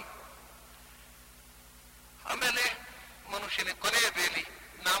ಪ್ರಾಪರ್ಟಿ. ಆಮೇಲೆ ಮನುಷ್ಯನ ಕೊನೆಯ ಬೇಲಿ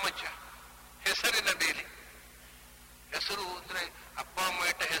ನಾಮಚ, ಹೆಸರಿನ ಬೇಲಿ. ಹೆಸರು ಅಂದ್ರೆ ಅಪ್ಪ ಅಮ್ಮ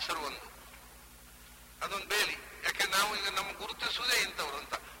ಇಟ್ಟ ಹೆಸರು ಒಂದು, ಅದೊಂದು ಬೇಲಿ. ಯಾಕೆ ನಾವು ಈಗ ನಮ್ಮ ಗುರುತಿಸುವುದೇ ಇಂಥವ್ರು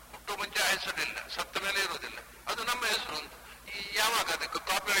ಅಂತ. ಹುಟ್ಟು ಮುಂಚೆ ಹೆಸರಿಲ್ಲ, ಸತ್ತ ಮೇಲೆ ಇರೋದಿಲ್ಲ, ಅದು ನಮ್ಮ ಹೆಸರು ಅಂತ. ಯಾವಾಗ ಅದಕ್ಕೆ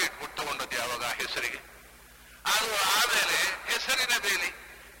ಕಾಪಿರೈಟ್ ಕೊಟ್ಟು ತಗೊಂಡದ್ದು? ಯಾವಾಗ ಆ ಹೆಸರಿಗೆ? ಅದು ಆಮೇಲೆ ಹೆಸರಿನ ಬೇಲಿ.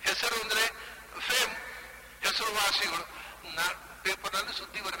 ಹೆಸರು ಅಂದ್ರೆ ಫೇಮ್, ಹೆಸರುವಾಸಿಗಳು. ಪೇಪರ್ನಲ್ಲಿ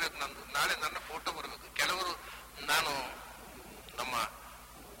ಸುದ್ದಿ ಬರಬೇಕು, ನಂದು ನಾಳೆ ನನ್ನ ಫೋಟೋ ಬರಬೇಕು. ಕೆಲವರು, ನಾನು ನಮ್ಮ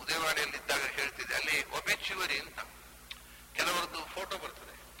ಉದಯವಾಣಿಯಲ್ಲಿದ್ದಾಗ ಹೇಳ್ತಿದ್ದೆ, ಅಲ್ಲಿ ಒಬಿಚ್ಯುವರಿ ಅಂತ ಕೆಲವರದ್ದು ಫೋಟೋ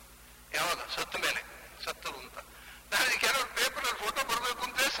ಬರ್ತದೆ. ಯಾವಾಗ? ಸತ್ತ ಮೇಲೆ, ಸತ್ತರು ಅಂತ. ನಾನು ಕೆಲವರು ಪೇಪರ್ನಲ್ಲಿ ಫೋಟೋ ಬರಬೇಕು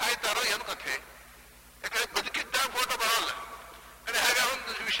ಅಂತ ಸಾಯ್ತಾರೋ ಏನು ಕಥೆ. ಯಾಕಂದ್ರೆ ಬದುಕಿದ್ದಾಗ ಫೋಟೋ ಬರೋಲ್ಲ. ಹಾಗೆ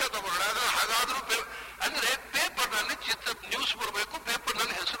ಒಂದು ವಿಷಯ ತಗೊಳ್ಳೋಣ, ಅದು ಹಾಗಾದ್ರೂ ಅಂದ್ರೆ ಪೇಪರ್ನಲ್ಲಿ ನ್ಯೂಸ್ ಬರಬೇಕು,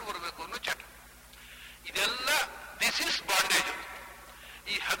 ಪೇಪರ್ನಲ್ಲಿ ಹೆಸರು ಬರಬೇಕು ಅನ್ನೋ ಚಟ. ಇದೆಲ್ಲ ದಿಸ್ ಈಸ್ ಬಾಂಡೇಜ್.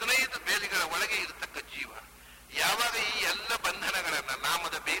 ಈ 15 ಬೇಲಿಗಳ ಒಳಗೆ ಇರತಕ್ಕ ಜೀವ ಯಾವಾಗ ಈ ಎಲ್ಲ ಬಂಧನಗಳನ್ನ,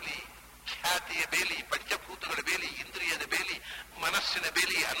 ನಾಮದ ಬೇಲಿ, ಖ್ಯಾತಿಯ ಬೇಲಿ, ಪಂಚಭೂತಗಳ ಬೇಲಿ, ಇಂದ್ರಿಯದ ಬೇಲಿ, ಮನಸ್ಸಿನ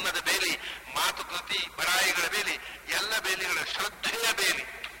ಬೇಲಿ, ಅನ್ನದ ಬೇಲಿ, ಮಾತುಕತೆ, ಬಡಾಯಿಗಳ ಬೇಲಿ, ಎಲ್ಲ ಬೇಲಿಗಳ, ಶ್ರದ್ಧೆಯ ಬೇಲಿ,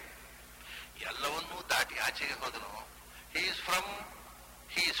 ಎಲ್ಲವನ್ನೂ ದಾಟಿ ಆಚೆಗೆ ಹೋದನು.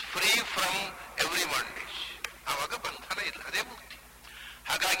 he is free from every bondage. ಆವಾಗ ಬಂಧನ ಇಲ್ಲ, ಅದೇ ಮುಕ್ತಿ.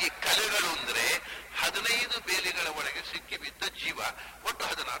 ಹಾಗಾಗಿ ಕಲೆಗಳು ಅಂದ್ರೆ 15 ಬೇಲಿಗಳ ಒಳಗೆ ಸಿಕ್ಕಿಬಿದ್ದ ಜೀವ, ಒಟ್ಟು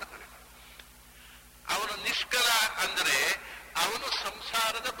 16 ಕಲೆಗಳು. ಅವನು ನಿಷ್ಕಲ ಅಂದ್ರೆ ಅವನು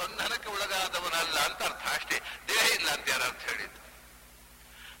ಸಂಸಾರದ ಬಂಧನಕ್ಕೆ ಒಳಗಾದವನಲ್ಲ ಅಂತ ಅರ್ಥ ಅಷ್ಟೇ. ದೇಹ ಇಲ್ಲ ಅಂತ ಯಾರು ಅರ್ಥ ಹೇಳಿದ್ದು?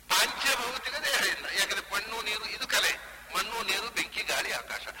 ಪಾಂಚಭೌತಿಕ ದೇಹ ಇಲ್ಲ. ಯಾಕಂದ್ರೆ ಮಣ್ಣು ನೀರು ಇದು ಕಲೆ. ಮಣ್ಣು ನೀರು ಬೆಂಕಿ ಗಾಳಿ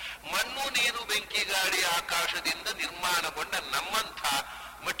ಆಕಾಶ. ಮಣ್ಣು ನೀರು ಬೆಂಕಿ ಗಾಳಿ ಆಕಾಶದಿಂದ ನಿರ್ಮಾಣಗೊಂಡ ನಮ್ಮಂಥ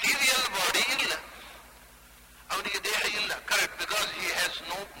ಮಟೀರಿಯಲ್ ಬಾಡಿ ಇಲ್ಲ. ಅವನಿಗೆ ದೇಹ ಇಲ್ಲ, correct, because he has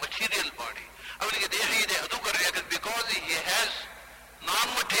no material body. ಅವನಿಗೆ ದೇಹ ಇದೆ, ಅದು ಕರೆಕ್ಟ್, ಯಾಕಂದ್ರೆ because he has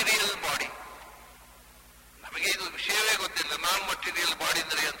non material body. ನಮಗೆ ಇದು ವಿಷಯವೇ ಗೊತ್ತಿಲ್ಲ, ನಾನ್ ಮಟೀರಿಯಲ್ ಬಾಡಿ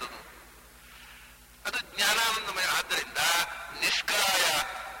ಅಂದ್ರೆ ಎಂಥದ್ದು. ಅದು ಜ್ಞಾನಾನಂದಮಯ. ಆದ್ದರಿಂದ ನಿಷ್ಕಾಯ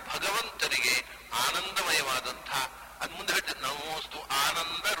ಭಗವಂತನಿಗೆ ಆನಂದಮಯವಾದಂಥ, ಅದು ಮುಂದೆ ಹೇಳ್ತದೆ, ನಮೋಸ್ತು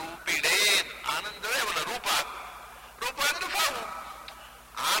ಆನಂದ ರೂಪಿಣೇ. ಆನಂದವೇ ಅವನ ರೂಪ. ರೂಪ ಅಂದ್ರೆ ಫಾರ್ಮು.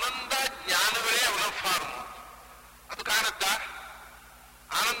 ಆನಂದ ಜ್ಞಾನಗಳೇ ಅವನ ಫಾರ್ಮು. ಅದು ಕಾಣುತ್ತಾ?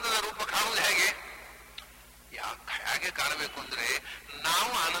 ಆನಂದದ ರೂಪ ಕಾಣುವುದು ಹೇಗೆ? ಹೇಗೆ ಕಾಣಬೇಕು ಅಂದ್ರೆ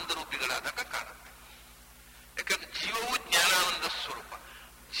ನಾವು ಆನಂದ ರೂಪಿಗಳಾದಾಗ ಕಾಣುತ್ತೆ. ಯಾಕಂದ್ರೆ ಜೀವವು ಜ್ಞಾನಾನಂದ ಸ್ವರೂಪ.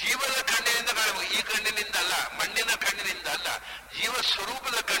 ಜೀವದ ಕಣ್ಣಿನಿಂದ ಕಾಣಬೇಕು, ಈ ಕಣ್ಣಿನಿಂದ ಅಲ್ಲ, ಮಣ್ಣಿನ ಕಣ್ಣಿನಿಂದ ಅಲ್ಲ, ಜೀವ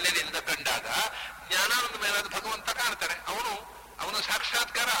ಸ್ವರೂಪದ ಕಣ್ಣಿನಿಂದ ಕಂಡಾಗ ಜ್ಞಾನಾನಂದಮಯವಾದ ಭಗವಂತ ಕಾಣ್ತಾನೆ. ಅವನು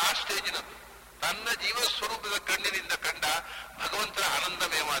ಸಾಕ್ಷಾತ್ಕಾರ ಆ ಸ್ಟೇಜಿನದ್ದು. ತನ್ನ ಜೀವ ಸ್ವರೂಪದ ಕಣ್ಣಿನಿಂದ ಕಂಡ ಭಗವಂತನ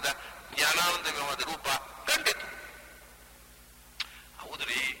ಆನಂದಮಯವಾದ ಜ್ಞಾನಾನಂದಮಯವಾದ ರೂಪ ಕಂಡಿತು.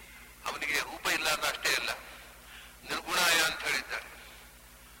 ಹೌದ್ರಿ, ಅವನಿಗೆ ರೂಪ ಇಲ್ಲ ಅಂತ ಅಷ್ಟೇ ಅಲ್ಲ, ನಿರ್ಗುಣಾಯ ಅಂತ ಹೇಳಿದ್ದಾರೆ,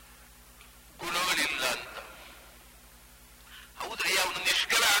 ಗುಣಗಳಿಲ್ಲ ಅಂತ. ಹೌದ್ರಿ, ಅವನು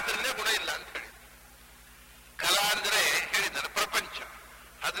ನಿಷ್ಕಲ ಆದ್ರಿಂದ ಗುಣ ಇಲ್ಲ ಅಂತ ಹೇಳಿ. ಕಲಾ ಅಂದ್ರೆ ಹೇಳಿದ್ದಾರೆ ಪ್ರಪಂಚ.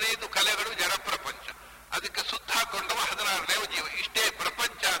 15 ಕಲೆಗಳು ಜಡ ಪ್ರಪಂಚ. ಅದಕ್ಕೆ ಸುತ್ತ ಹಾಕೊಂಡವ 16ನೇ ಜೀವ. ಇಷ್ಟೇ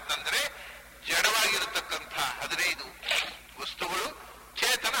ಪ್ರಪಂಚ ಅಂತಂದ್ರೆ ಜಡವಾಗಿರತಕ್ಕಂಥ 15 ವಸ್ತುಗಳು,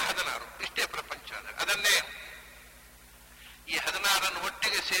 ಚೇತನ 16, ಇಷ್ಟೇ ಪ್ರಪಂಚ. ಹೇಳ್ತಾರೆ. ಅದನ್ನೇ ಈ 16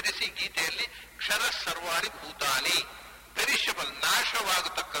 ಒಟ್ಟಿಗೆ ಸೇರಿಸಿ ಗೀತೆಯಲ್ಲಿ ಕ್ಷರ ಸರ್ವಾಣಿ ಭೂತಾನಿ, ಪೆರಿಷಬಲ್,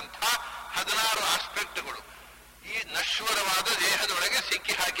 ನಾಶವಾಗತಕ್ಕಂಥ 16 ಆಸ್ಪೆಕ್ಟ್ಗಳು, ಈ ನಶ್ವರವಾದ ದೇಹದೊಳಗೆ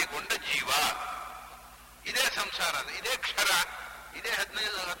ಸಿಕ್ಕಿ ಹಾಕಿಕೊಂಡ ಜೀವ, ಇದೇ ಸಂಸಾರ, ಇದೇ ಕ್ಷರ, ಇದೇ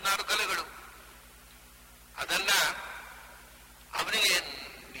 16 ಕಲೆಗಳು. ಅದನ್ನ ಅವನಿಗೆ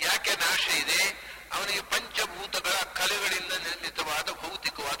ಯಾಕೆ ನಾಶ ಇದೆ? ಅವನಿಗೆ ಪಂಚಭೂತಗಳ ಕಲೆಗಳಿಂದ ನಿರ್ಮಿತವಾದ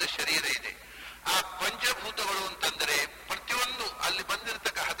ಭೌತಿಕವಾದ ಶರೀರ ಇದೆ. ಆ ಪಂಚಭೂತಗಳು ಅಂತಂದರೆ ಪ್ರತಿಯೊಂದು ಅಲ್ಲಿ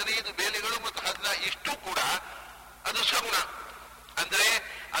ಬಂದಿರತಕ್ಕ 15 ಬೇಲಿಗಳು ಮತ್ತು 14 ಇಷ್ಟು ಕೂಡ ಅದು ಸಗುಣ. ಅಂದ್ರೆ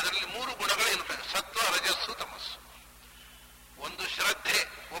ಅದರಲ್ಲಿ 3 ಗುಣಗಳು ಇರುತ್ತವೆ, ಸತ್ವ, ರಜಸ್ಸು, ತಮಸ್ಸು. ಒಂದು ಶ್ರದ್ಧೆ,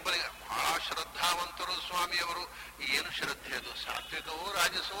 ಒಬ್ಬರಿಗೆ ಬಹಳ ಶ್ರದ್ಧಾವಂತರು ಸ್ವಾಮಿಯವರು. ಏನು ಶ್ರದ್ಧೆ ಅದು? ಸಾತ್ವಿಕವೋ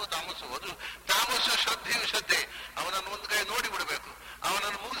ರಾಜಸವೋ ತಾಮಸವೋ? ಅದು ತಾಮಸ ಶ್ರದ್ಧೆಯು ಶ್ರದ್ಧೆ. ಅವನನ್ನು ಒಂದು ಕೈ ನೋಡಿ ಬಿಡಬೇಕು,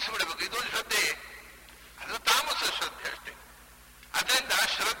 ಅವನನ್ನು ಮುಗಿಸಿ ಬಿಡಬೇಕು, ಇದೊಂದು ಶ್ರದ್ಧೆ. ಅದು ತಾಮಸ ಶ್ರದ್ಧೆ ಅಷ್ಟೇ. ಅದರಿಂದ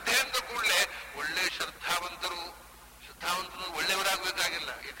ಶ್ರದ್ಧೆ ಅಂದ ಕೂಡಲೇ ಒಳ್ಳೆ ಶ್ರದ್ಧಾವಂತರು ಒಳ್ಳೆಯವರಾಗಬೇಕಾಗಿಲ್ಲ.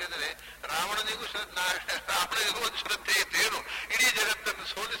 ಯಾಕಂದ್ರೆ ರಾವಣನಿಗೂ ರಾವಣನಿಗೂ ಒಂದು ಶ್ರದ್ಧೆ ಇತ್ತೇನು, ಇಡೀ ಜಗತ್ತನ್ನು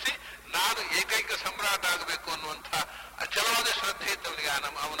ಸೋಲಿಸಿ ನಾನು ಏಕೈಕ ಸಮ್ರಾಟ ಆಗಬೇಕು ಅನ್ನುವಂಥ ಅಚಲವಾದ ಶ್ರದ್ಧೆ ಇದ್ದವನಿಗೆ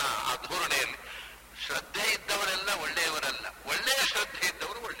ಅವನ ಆ ಧೋರಣೆಯಲ್ಲಿ. ಶ್ರದ್ಧೆ ಇದ್ದವರೆಲ್ಲ ಒಳ್ಳೆಯವರಲ್ಲ, ಒಳ್ಳೆಯ ಶ್ರದ್ಧೆ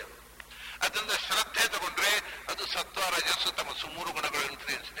ಇದ್ದವರು ಒಳ್ಳೆಯವರು. ಅದರಿಂದ ಶ್ರದ್ಧೆ ತಗೊಂಡ್ರೆ ಅದು ಸತ್ವ, ರಜಸ್ಸು, ತಮಸ್ಸು 3 ಗುಣಗಳು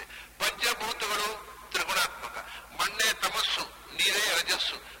ಇನ್ಫ್ಲೂಯೆನ್ಸ್. ಪಂಚಭೂತಗಳು ತ್ರಿಗುಣಾತ್ಮಕ, ಮಣ್ಣೆ ತಮಸ್ಸು, ನೀರೇ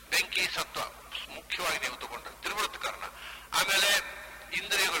ರಜಸ್ಸು, ಬೆಂಕಿ ಸತ್ವ, ಮುಖ್ಯವಾಗಿ ನೀವು ತಗೊಂಡ್ರೆ ತ್ರಿವೃತ್ತ ಕಾರಣ. ಆಮೇಲೆ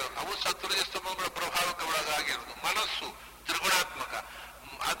ಇಂದ್ರಿಯಗಳು ಅವು ಸತ್ವರಜಸ್ತಮಗಳ ಪ್ರಭಾವಕ್ಕೆ ಒಳಗಾಗಿರುವುದು. ಮನಸ್ಸು ತ್ರಿಗುಣಾತ್ಮಕ,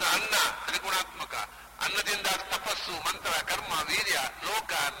 ಅದು ಅನ್ನ ತ್ರಿಗುಣಾತ್ಮಕ, ಅನ್ನದಿಂದ ತಪಸ್ಸು, ಮಂತ್ರ, ಕರ್ಮ, ವೀರ್ಯ,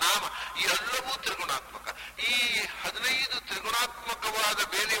 ಲೋಕ, ನಾಮ, ಈ ಎಲ್ಲವೂ ತ್ರಿಗುಣಾತ್ಮಕ. ಈ 15 ತ್ರಿಗುಣಾತ್ಮಕವಾದ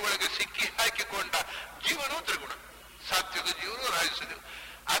ಬೇರೆ ಒಳಗೆ ಸಿಕ್ಕಿ ಹಾಕಿಕೊಂಡ ಜೀವನೂ ತ್ರಿಗುಣ, ಸಾತ್ವಿಕ ಜೀವನು, ರಾಜಸ ಜೀವ.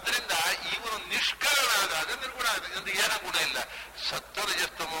 ಆದ್ರಿಂದ ಇವನು ನಿಷ್ಕರಣಾದಾಗ ನಿರ್ಗುಣ ಆಗಿದೆ. ಏನ ಗುಣ ಇಲ್ಲ,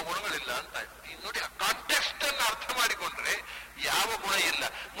 ಸತ್ವರಜಸ್ತಮೋ ಗುಣಗಳಿಲ್ಲ ಅಂತ. ನೋಡಿ, ಆ ಕಾಂಟೆಕ್ಸ್ಟ್ ಅನ್ನು ಅರ್ಥ ಮಾಡಿಕೊಂಡ್ರೆ ಯಾವ ಗುಣ ಇಲ್ಲ.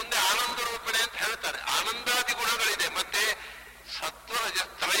 ಮುಂದೆ ಆನಂದ ರೂಪಣೆ ಅಂತ ಹೇಳ್ತಾರೆ, ಆನಂದಾದಿ ಗುಣಗಳಿದೆ. ಮತ್ತೆ ಸತ್ವರಜ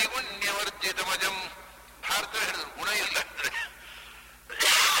ತ್ರೈಗುಣ್ಯವರ್ಜಿತಮಜಂ, ಭಾರತ ಹೇಳಿದ್ರು ಗುಣ ಇಲ್ಲ ಅಂದ್ರೆ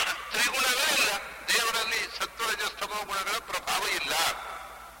ತ್ರಿಗುಣಗಳಿಲ್ಲ ದೇವರಲ್ಲಿ, ಸತ್ವರಜಸ್ತಮೋ ಗುಣಗಳ ಪ್ರಭಾವ ಇಲ್ಲ.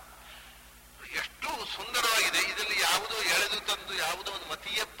 ಎಷ್ಟು ಸುಂದರವಾಗಿದೆ. ಇದರಲ್ಲಿ ಯಾವುದೋ ಎಳೆದು ತಂದು, ಯಾವುದೋ ಒಂದು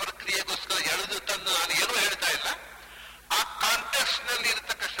ಮತೀಯ ಪ್ರಕ್ರಿಯೆಗೋಸ್ಕರ ಎಳೆದು ತಂದು ನಾನು ಏನೂ ಹೇಳ್ತಾ ಇಲ್ಲ. ಆ ಕಾಂಟೆಕ್ಸ್ಟ್ ನಲ್ಲಿ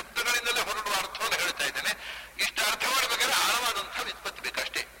ಇರತಕ್ಕ ಶಬ್ದಗಳಿಂದಲೇ ಹೊರಡುವ ಅರ್ಥವನ್ನು ಹೇಳ್ತಾ ಇದ್ದೇನೆ. ಇಷ್ಟು ಅರ್ಥ ಮಾಡಬೇಕಾದ್ರೆ ಆಳವಾದಂತಹ ವ್ಯುತ್ಪತ್ತಿ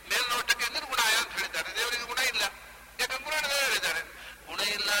ಬೇಕಷ್ಟೇ. ಮೇಲ್ನೋಟಕ್ಕೆ ನಿರ್ಗುಣಾಯ ಅಂತ ಹೇಳಿದ್ದಾರೆ, ದೇವರಿಗೆ ಗುಣ ಇಲ್ಲ. ಯಾಕಂದ್ರೆ ಪುರಾಣದಲ್ಲಿ ಹೇಳಿದ್ದಾರೆ ಗುಣ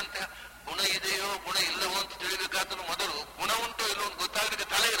ಇಲ್ಲ ಅಂತ. ಗುಣ ಇದೆಯೋ ಗುಣ ಇಲ್ಲವೋ ಅಂತ ತಿಳಿಬೇಕಾದ್ರೂ ಮೊದಲು ಗುಣ ಉಂಟೋ ಇಲ್ಲೋ ಅಂತ ಗೊತ್ತಾಗಲಿಕ್ಕೆ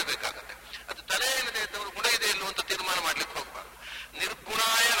ತಲೆ ಇರಬೇಕಾಗತ್ತೆ. ಅದು ತಲೆ ಇಲ್ಲದೆ ಇದ್ದವರು ಗುಣ ಇದೆ ಇಲ್ಲೋ ಅಂತ ತೀರ್ಮಾನ ಮಾಡ್ಲಿಕ್ಕೆ ಹೋಗಬಾರ್ದು.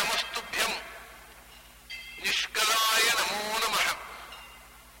 ನಿರ್ಗುಣಾಯ ನಮಸ್ತುಭ್ಯಂ ನಿಷ್ಕಲಾಯ ನಮೋ ನಮಃ.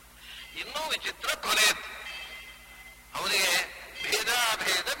 ಇನ್ನೂ ವಿಚಿತ್ರ ಕೊನೆಯದ್ದು, ಅವನಿಗೆ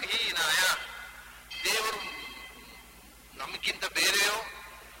ಭೇದಾಭೇದ ವಿಹೀನಾಯ, ದೇವರು ನಮಗಿಂತ ಬೇರೆಯೋ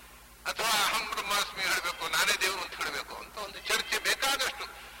ಅಥವಾ ಅಹಂ ಬ್ರಹ್ಮಾಸ್ಮಿ ಹೇಳಬೇಕು, ನಾನೇ ದೇವರು ಅಂತ ಹೇಳಬೇಕು ಅಂತ ಒಂದು ಚರ್ಚೆ ಬೇಕಾದಷ್ಟು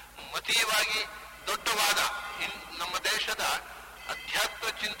ಮತೀಯವಾಗಿ ದೊಡ್ಡವಾದ. ನಮ್ಮ ದೇಶದ ಅಧ್ಯಾತ್ಮ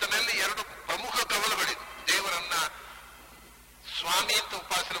ಚಿಂತನೆಯಲ್ಲಿ 2 ಪ್ರಮುಖ ಕವಲುಗಳಿವೆ. ದೇವರನ್ನ ಸ್ವಾಮಿ ಅಂತ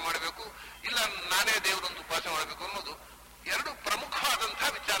ಉಪಾಸನೆ ಮಾಡಬೇಕು, ಇಲ್ಲ ನಾನೇ ದೇವರು ಅಂತ ಉಪಾಸನೆ ಮಾಡಬೇಕು ಅನ್ನೋದು 2 ಪ್ರಮುಖವಾದಂತಹ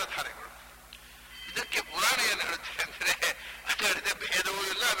ವಿಚಾರಧಾರೆಗಳು. ಇದಕ್ಕೆ ಪುರಾಣ ಏನು ಹೇಳುತ್ತೆ ಅಂದ್ರೆ, ಅದು ಹೇಳಿದೆ ಭೇದವೂ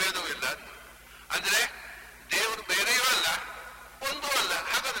ಇಲ್ಲ ಭೇದವೂ ಇಲ್ಲ ಅಂದ್ರೆ ದೇವರು ಬೇರೆಯೂ ಅಲ್ಲ ಒಂದೂ ಅಲ್ಲ.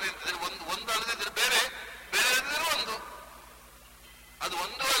 ಹಾಗಾದ್ರೆ ಒಂದು ಅಲ್ಲದಿದ್ರೆ ಬೇರೆ, ಬೇರೆ ಅಲ್ಲದಿದ್ರೆ ಒಂದು. ಅದು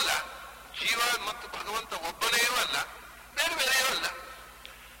ಒಂದೂ ಅಲ್ಲ, ಜೀವ ಮತ್ತು ಭಗವಂತ ಒಬ್ಬನೆಯೂ ಅಲ್ಲ, ಬೇರೆ ಬೇರೆಯೂ ಅಲ್ಲ.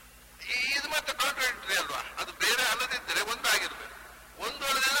 ಇದು ಮತ್ತೆ ಕಾಂಟ್ರಾಡಿಕ್ಟರಿ ಅಲ್ವಾ? ಅದು ಬೇರೆ ಅಲ್ಲದಿದ್ದರೆ ಒಂದಾಗಿರ್ಬೇಕು, ಒಂದು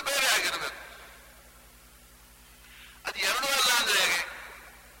ಅಲ್ಲದಿದ್ರೆ ಬೇರೆ ಆಗಿರ್ಬೇಕು. ಅದು 2 ಅಲ್ಲ ಅಂದ್ರೆ ಹೇಗೆ?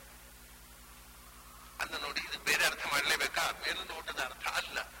 ಅನ್ನ ನೋಡಿ, ಇದು ಬೇರೆ ಅರ್ಥ ಮಾಡಲೇಬೇಕಾ? ಮೇಲುನೋಟದ ಅರ್ಥ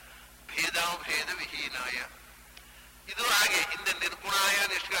ಅಲ್ಲ. ಭೇದಾಭೇದ ವಿಹೀನಾಯ, ಇದು ಹಾಗೆ. ಹಿಂದೆ ನಿರ್ಗುಣಾಯ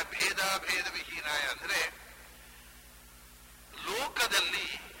ನಿಷ್ಕ ಭೇದಾಭೇದ ವಿಹೀನಾಯ ಅಂದ್ರೆ ಲೋಕದಲ್ಲಿ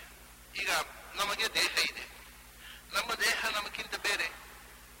ಈಗ ನಮಗೆ ದೇಹ ಇದೆ, ನಮ್ಮ ದೇಹ ನಮಗಿಂತ ಬೇರೆ.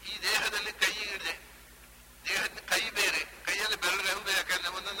 ಈ ದೇಹದಲ್ಲಿ ಕೈ ಇದೆ, ದೇಹದ ಕೈ ಬೇರೆ, ಕೈಯಲ್ಲಿ ಬೆರಳು.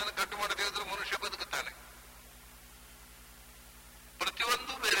 ಯಾಕಂದ್ರೆ ಒಂದೊಂದನ್ನು ಕಟ್ಟು ಮಾಡದೆ ಹೋದ್ರೆ ಮನುಷ್ಯ ಬದುಕುತ್ತಾನೆ.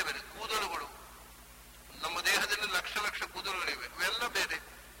 ಪ್ರತಿಯೊಂದು ಬೇರೆ ಬೇರೆ. ಕೂದಲುಗಳು, ನಮ್ಮ ದೇಹದಲ್ಲಿ ಲಕ್ಷ ಲಕ್ಷ ಕೂದಲುಗಳಿವೆ, ಇವೆಲ್ಲ ಬೇರೆ.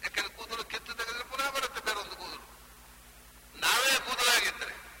 ಯಾಕಂದ್ರೆ ಕೂದಲು ಕಿತ್ತು ತೆಗೆದ್ರೆ ಪುನಃ ಬರುತ್ತೆ ಬೇರೆ ಒಂದು ಕೂದಲು. ನಾವೇ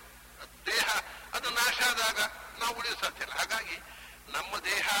ಕೂದಲಾಗಿದ್ದರೆ ದೇಹ ಅದು ನಾಶ ಆದಾಗ ನಾವು ಉಳಿಯೋ ಸಾಧ್ಯ ಇಲ್ಲ. ಹಾಗಾಗಿ ನಮ್ಮ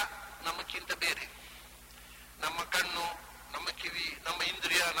ದೇಹ ನಮಗಿಂತ ಬೇರೆ, ನಮ್ಮ ಕಣ್ಣು, ನಮ್ಮ ಕಿವಿ, ನಮ್ಮ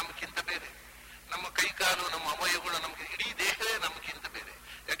ಇಂದ್ರಿಯ ನಮಗಿಂತ ಬೇರೆ, ನಮ್ಮ ಕೈಕಾಲು, ನಮ್ಮ ಅವಯವಗಳು ನಮಗೆ, ಇಡೀ ದೇಹವೇ ನಮಗಿಂತ ಬೇರೆ.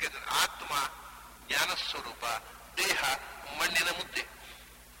 ಯಾಕೆಂದ್ರೆ ಆತ್ಮ ಜ್ಞಾನ ಸ್ವರೂಪ, ದೇಹ ಮಣ್ಣಿನ ಮುದ್ದೆ.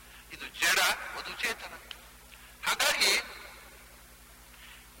 ಇದು ಜಡ, ಅದು ಚೇತನ. ಹಾಗಾಗಿ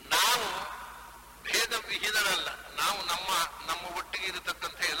ನಾವು ವಿಹಿತರಲ್ಲ. ನಾವು ನಮ್ಮ ಒಟ್ಟಿಗೆ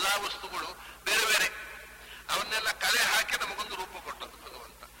ಇರತಕ್ಕಂಥ ಎಲ್ಲಾ ವಸ್ತುಗಳು ಬೇರೆ ಬೇರೆ, ಅವನ್ನೆಲ್ಲ ಕಲೆ ಹಾಕಿ ನಮಗೊಂದು ರೂಪ ಕೊಟ್ಟದ್ದು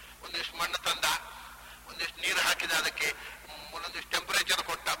ಭಗವಂತ. ಒಂದಿಷ್ಟು ಮಣ್ಣು ತಂದ, ಒಂದಿಷ್ಟು ನೀರು ಹಾಕಿದ, ಅದಕ್ಕೆ ಒಂದೊಂದಿಷ್ಟು ಟೆಂಪರೇಚರ್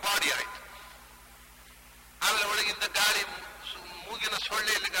ಕೊಟ್ಟ, ಬಾಡಿ ಆಯ್ತು. ಆಮೇಲೆ ಒಳಗಿಂದ ಗಾಳಿ, ಮೂಗಿನ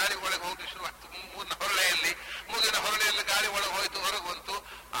ಸೊಳ್ಳೆಯಲ್ಲಿ ಗಾಳಿ ಒಳಗೆ ಹೋಗಿ ಶುರುವಾಗ್ತು, ಮೂಗಿನ ಹೊರಳೆಯಲ್ಲಿ ಗಾಳಿ ಒಳಗೆ ಹೋಯ್ತು, ಹೊರಗೆ ಬಂತು,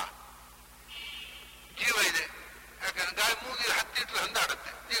 ಜೀವ ಇದೆ. ಯಾಕಂದ್ರೆ ಗಾಳಿ ಮೂಗಿಗೆ ಹತ್ತಿಟ್ರೆ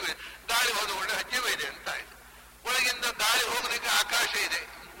ಹಂದಾಡುತ್ತೆ, ಜೀವ ಇದೆ. ಗಾಳಿ ಹೋದ ಒಳ್ಳೆ ಜೀವ ಇದೆ ಅಂತ ಆಯ್ತು. ಒಳಗಿಂದ ಗಾಳಿ ಹೋಗಲಿಕ್ಕೆ ಆಕಾಶ ಇದೆ,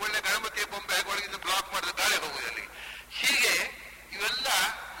 ಒಳ್ಳೆ ಗಣಪತಿಯ ಬೊಂಬೆ ಹಾಕಿ ಒಳಗಿಂದ ಬ್ಲಾಕ್ ಮಾಡಿದ್ರೆ ಗಾಳಿ ಹೋಗುದು ಅಲ್ಲಿ. ಹೀಗೆ ಇವೆಲ್ಲ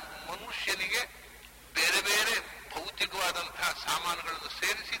ಮನುಷ್ಯನಿಗೆ ಬೇರೆ ಬೇರೆ ಭೌತಿಕವಾದಂತಹ ಸಾಮಾನುಗಳನ್ನು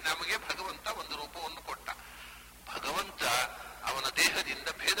ಸೇರಿಸಿ ನಮಗೆ ಭಗವಂತ ಒಂದು ರೂಪವನ್ನು ಕೊಟ್ಟ. ಭಗವಂತ ಅವನ ದೇಹದಿಂದ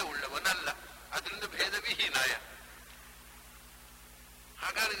ಭೇದವುಳ್ಳವನಲ್ಲ, ಅದರಿಂದ ಭೇದ ವಿಹೀನಾಯ.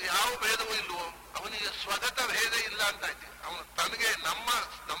 ಹಾಗಾಗಿ ಯಾವ ಭೇದವೂ ಇಲ್ವೋ, ಅವನಿಗೆ ಸ್ವಗತ ಭೇದ ಇಲ್ಲ ಅಂತ ಆಯ್ತು. ಅವನು ತನಗೆ ನಮ್ಮ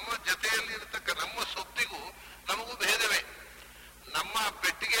ಜೊತೆಯಲ್ಲಿ ಇರತಕ್ಕ ನಮ್ಮ ಸೊತ್ತಿಗೂ ನಮಗೂ ಭೇದವೇ. ನಮ್ಮ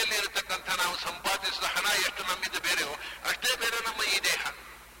ಪೆಟ್ಟಿಗೆಯಲ್ಲಿ ಇರತಕ್ಕಂಥ ನಾವು ಸಂಪಾದಿಸಿದ ಹಣ ಎಷ್ಟು ನಮ್ಮಿಂದ ಬೇರೆಯೋ ಅಷ್ಟೇ ಬೇರೆ ನಮ್ಮ ಈ ದೇಹ.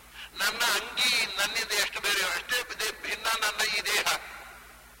 ನನ್ನ ಅಂಗಿ ನನ್ನಿಂದ ಎಷ್ಟು ಬೇರೆಯೋ ಅಷ್ಟೇ ಭಿನ್ನ ನನ್ನ ಈ ದೇಹ.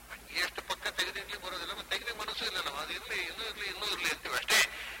 ಅಂಗಿ ಎಷ್ಟು ಪಕ್ಕ ತೆಗೆದಿಡ್ಲಿ ಬರೋದಿಲ್ಲ, ತೆಗೆದ ಮನಸ್ಸು ಇಲ್ಲ. ನಾವು ಅದು ಇರ್ಲಿ, ಇನ್ನೂ ಇರ್ಲಿ ಅಂತೀವಿ ಅಷ್ಟೇ.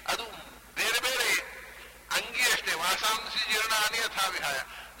 ಅದು ಬೇರೆ ಬೇರೆ ಅಂಗಿ ಅಷ್ಟೇ. ವಾಸಾಂಸಿ ಜೀರ್ಣಾನಿ ಯಥಾ ವಿಹಾಯ.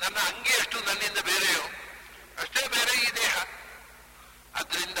 ನನ್ನ ಅಂಗಿ ಎಷ್ಟು ನನ್ನಿಂದ ಬೇರೆಯೋ ಅಷ್ಟೇ ಬೇರೆ ಈ ದೇಹ.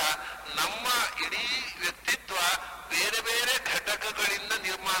 ಅದರಿಂದ ನಮ್ಮ ಇಡೀ ವ್ಯಕ್ತಿತ್ವ ಬೇರೆ ಬೇರೆ ಘಟಕಗಳಿಂದ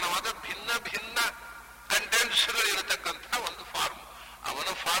ನಿರ್ಮಾಣವಾದ ಭಿನ್ನ ಭಿನ್ನ ಕಂಟೆಂಟ್ಸ್ಗಳಿರತಕ್ಕಂಥ ಒಂದು ಫಾರ್ಮ್. ಅವನ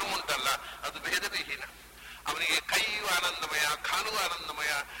ಫಾರ್ಮ್ ಉಂಟಲ್ಲ, ಅದು ಭೇದ ವಿಹೀನ. ಅವನಿಗೆ ಕೈಯು ಆನಂದಮಯ, ಕಾಲು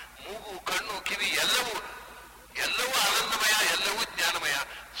ಆನಂದಮಯ, ಮೂಗು, ಕಣ್ಣು, ಕಿವಿ ಎಲ್ಲವೂ ಆನಂದಮಯ, ಎಲ್ಲವೂ ಜ್ಞಾನಮಯ.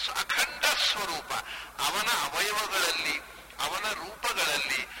 ಅಖಂಡ ಸ್ವರೂಪ. ಅವನ ಅವಯವಗಳಲ್ಲಿ, ಅವನ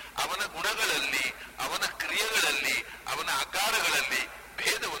ರೂಪಗಳಲ್ಲಿ, ಅವನ ಗುಣಗಳಲ್ಲಿ, ಅವನ ಕ್ರಿಯೆಗಳಲ್ಲಿ, ಅವನ ಆಕಾರಗಳಲ್ಲಿ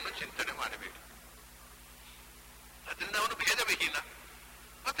ಭೇದವನ್ನು ಚಿಂತನೆ ಮಾಡಬೇಕು. ಅದರಿಂದ ಅವನು ಭೇದ ವಿಹೀನ.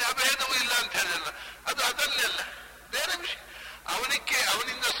 ಮತ್ತೆ ಅಭೇದವೂ ಇಲ್ಲ ಅಂತ ಹೇಳಿಲ್ಲ, ಅದು ಅದಲ್ಲೆಲ್ಲ ಬೇರೆ ವಿಷಯ.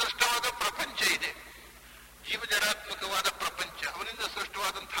 ಅವನಿಂದ ಸೃಷ್ಟವಾದ ಪ್ರಪಂಚ ಇದೆ, ಜೀವಜಡಾತ್ಮಕವಾದ ಪ್ರಪಂಚ. ಅವನಿಂದ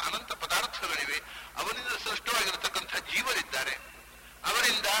ಸೃಷ್ಟವಾದಂತಹ ಅನಂತ ಪದಾರ್ಥಗಳಿವೆ, ಅವನಿಂದ ಸೃಷ್ಟವಾಗಿರತಕ್ಕಂಥ ಜೀವರಿದ್ದಾರೆ.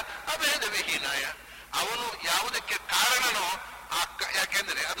 ಅವರಿಂದ ಅಭೇದ ವಿಹೀನಾಯ. ಅವನು ಯಾವುದಕ್ಕೆ ಕಾರಣನೋ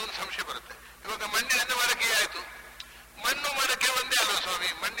ಯಾಕೆಂದ್ರೆ ಅದೊಂದು ಸಂಶಯ ಬರುತ್ತೆ. ಇವಾಗ ಮಣ್ಣಿನಿಂದ ಮಡಕೆ ಆಯ್ತು, ಮಣ್ಣು ಮಡಕೆ ಒಂದೇ ಅಲ್ವ ಸ್ವಾಮಿ?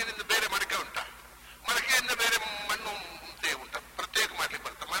 ಮಣ್ಣಿನಿಂದ ಬೇರೆ ಮಡಕೆ ಉಂಟಾ? ಮಡಕೆಯಿಂದ ಬೇರೆ ಮಣ್ಣು ಉಂಟಾ? ಪ್ರತ್ಯೇಕ ಮಾಡ್ಲಿಕ್ಕೆ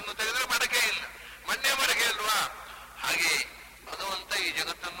ಬರುತ್ತೆ. ಮಣ್ಣು ತೆಗೆದ್ರೆ ಮಡಕೆ ಇಲ್ಲ, ಮಣ್ಣೇ ಮಡಕೆ ಅಲ್ವಾ? ಹಾಗೆ ಭಗವಂತ ಈ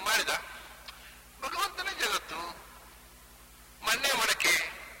ಜಗತ್ತನ್ನು ಮಾಡಿದ. ಭಗವಂತನೇ ಜಗತ್ತು, ಮಣ್ಣೇ ಮಡಕೆ,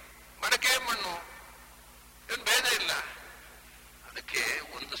 ಮಡಕೆ ಮಣ್ಣು, ಏನು ಭೇದ ಇಲ್ಲ. ಅದಕ್ಕೆ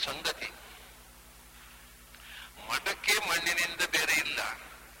ಒಂದು ಸಂಗತಿ, ಮಡಕೆ ಮಣ್ಣಿನಿಂದ ಬೇರೆ ಇಲ್ಲ.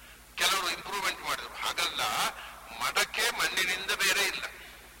 ಕೆಲವರು ಇಂಪ್ರೂವ್ಮೆಂಟ್ ಮಾಡಿದ್ರು, ಹಾಗಲ್ಲ. ಮಡಕೆ ಮಣ್ಣಿನಿಂದ ಬೇರೆ ಇಲ್ಲ,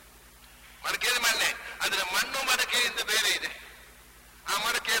 ಮಡಕೆ ಮಣ್ಣೆ. ಆದ್ರೆ ಮಣ್ಣು ಮಡಕೆಯಿಂದ ಬೇರೆ ಇದೆ. ಆ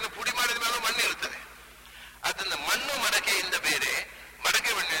ಮಡಕೆಯನ್ನು ಪುಡಿ ಮಾಡಿದ ಮೇಲೆ ಮಣ್ಣು ಇರ್ತದೆ. ಅದನ್ನ ಮಣ್ಣು ಮಡಕೆಯಿಂದ ಬೇರೆ,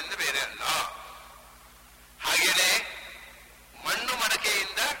 ಮಡಕೆ ಮಣ್ಣಿನಿಂದ ಬೇರೆ ಅಲ್ಲ. ಹಾಗೇನೆ ಮಣ್ಣು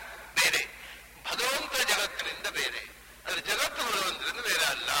ಮಡಕೆಯಿಂದ ಬೇರೆ, ಭಗವಂತ ಜಗತ್ತಿನಿಂದ ಬೇರೆ. ಆದ್ರೆ ಜಗತ್ತು ಭಗವಂತರಿಂದ ಬೇರೆ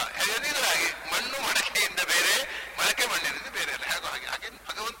ಅಲ್ಲ. ಏನಿದ್ರು ಹಾಗೆ ಮಣ್ಣು ಮಡಕೆಯಿಂದ ಬೇರೆ, ಮಡಕೆ ಮಣ್ಣಿನಿಂದ ಬೇರೆ ಅಲ್ಲ. ಹಾಗೆ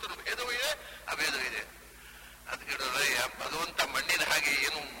ಭಗವಂತನು ಭೇದವೂ ಇದೆ, ಅಭೇದವೂ ಇದೆ. ಅದಕ್ಕೆ ಭಗವಂತ ಮಣ್ಣಿನ ಹಾಗೆ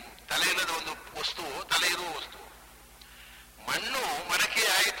ಏನು ತಲೆ ಇಲ್ಲದ ಒಂದು ವಸ್ತು, ತಲೆ ಇರುವ ವಸ್ತು. ಮಣ್ಣು ಮಡಕೆ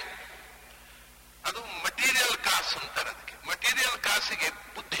ಆಯಿತು, ಅದು ಮಟೀರಿಯಲ್ ಕಾಸ್ ಅಂತಾರೆ. ಅದಕ್ಕೆ ಮಟೀರಿಯಲ್ ಕಾಸಿಗೆ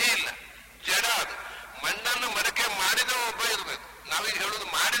ಬುದ್ಧಿ ಇಲ್ಲ, ಜಡ ಅದು. ಮಣ್ಣನ್ನು ಮಡಕೆ ಮಾಡಿದವ ಒಬ್ಬ ಇರಬೇಕು. ನಾವೀಗ ಹೇಳುದು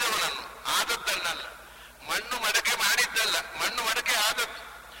ಮಾಡಿದವನನ್ನು, ಆದದ್ದನ್ನಲ್ಲ. ಮಣ್ಣು ಮಡಕೆ ಮಾಡಿದ್ದಲ್ಲ, ಮಣ್ಣು ಮಡಕೆ ಆದದ್ದು.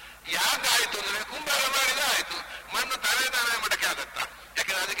 ಯಾಕಾಯ್ತು ಅಂದ್ರೆ ಕುಂಬಾರ ಮಾಡಿದ ಆಯ್ತು. ಮಣ್ಣು ತಾನೇ ಮಡಕೆ ಆಗತ್ತ?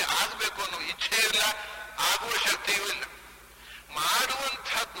 ಯಾಕಂದ್ರೆ ಅದಕ್ಕೆ ಆಗಬೇಕು ಅನ್ನೋ ಇಚ್ಛೆ ಇಲ್ಲ, ಆಗುವ ಶಕ್ತಿಯೂ ಇಲ್ಲ.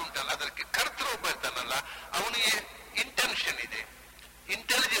 ಮಾಡುವಂತಹದ್ದು ಉಂಟಲ್ಲ, ಅದಕ್ಕೆ ಕರ್ತೃ ಒಬ್ಬ ಇರ್ತಾನಲ್ಲ, ಅವನಿಗೆ ಇಂಟೆನ್ಷನ್ ಇದೆ,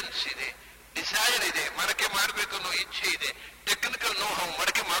 ಇಂಟೆಲಿಜೆನ್ಸ್ ಇದೆ, ಡಿಸೈರ್ ಇದೆ, ಮಡಕೆ ಮಾಡಬೇಕು ಅನ್ನೋ ಇಚ್ಛೆ ಇದೆ, ಟೆಕ್ನಿಕಲ್ ನೋ ಹೌ,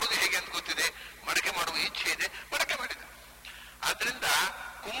 ಮಡಕೆ ಮಾಡುವುದು ಹೇಗೆ ಅಂತ ಗೊತ್ತಿದೆ, ಮಡಕೆ ಮಾಡುವ ಇಚ್ಛೆ ಇದೆ, ಮಡಕೆ ಮಾಡಿದ. ಆದ್ರಿಂದ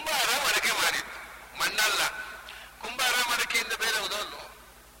ಕುಂಬಾರ ಮಡಕೆ ಮಾಡಿದ್ದು, ಮಣ್ಣಲ್ಲ. ಕುಂಬಾರ ಮಡಕೆಯಿಂದ ಬೇರೆ ಉದಲ್ಲು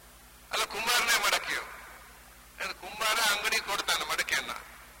ಅಲ್ಲ, ಕುಂಬಾರನೇ ಮಡಕೆಯು. ಕುಂಬಾರ ಅಂಗಡಿ ಕೊಡ್ತಾನೆ ಮಡಕೆಯನ್ನ,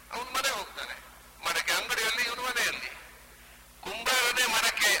 ಅವನು ಮನೆ ಹೋಗ್ತಾನೆ. ಮಡಕೆ ಅಂಗಡಿಯಲ್ಲಿ, ಇವನು ಮನೆಯಲ್ಲಿ. ಕುಂಬಾರನೇ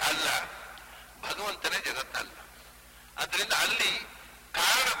ಮಡಕೆ ಅಲ್ಲ, ಭಗವಂತನೇ ಜಗತ್ತಲ್ಲ. ಅದರಿಂದ ಅಲ್ಲಿ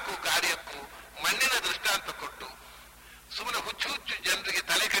ಕಾರಣಕ್ಕೂ ಕಾರ್ಯಕ್ಕೂ ಮಣ್ಣಿನ ದೃಷ್ಟಾಂತ ಕೊಟ್ಟು ಸುಮ್ಮನೆ ಹುಚ್ಚು ಹುಚ್ಚು ಜನರಿಗೆ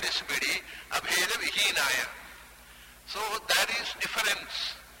ತಲೆ ಕೆಡಿಸಬೇಡಿ. ಅಭೇದ ವಿಹೀನಾಯ. So that is difference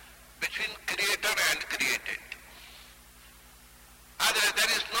between creator and created. ಆದರೆ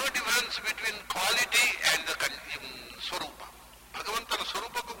there is no difference between quality and the ಸ್ವರೂಪ. ಭಗವಂತನ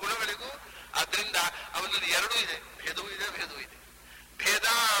ಸ್ವರೂಪಕ್ಕೂ ಗುಣಗಳಿಗೂ ಆದ್ರಿಂದ ಅವನಲ್ಲಿ ಎರಡೂ ಇದೆ, ಭೇದವೂ ಇದೆ, ಭೇದವೂ ಇದೆ.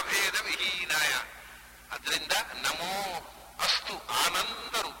 ಭೇದಾಭೇದ ವಿಹೀನಾಯ. ಅದರಿಂದ ನಮೋ ಅಸ್ತು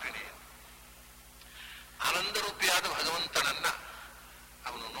ಆನಂದ ರೂಪಿಣಿ. ಆನಂದ ರೂಪಿಯಾದ ಭಗವಂತನನ್ನ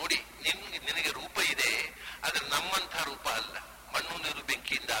ಅವನು ನೋಡಿ, ನಿನಗೆ ರೂಪ ಇದೆ, ಆದ್ರೆ ನಮ್ಮಂಥ ರೂಪ ಅಲ್ಲ, ಮಣ್ಣು ನೀರು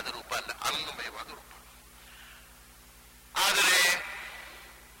ಬೆಂಕಿಯಿಂದ ಆದ ರೂಪ ಅಲ್ಲ, ಆನಂದಮಯವಾದ ರೂಪ. ಆದರೆ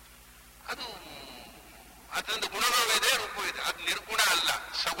ಅದು ಅದರಿಂದ ಗುಣಗಳು ಇದೆ, ರೂಪವಿದೆ. ಅದು ನಿರ್ಗುಣ ಅಲ್ಲ,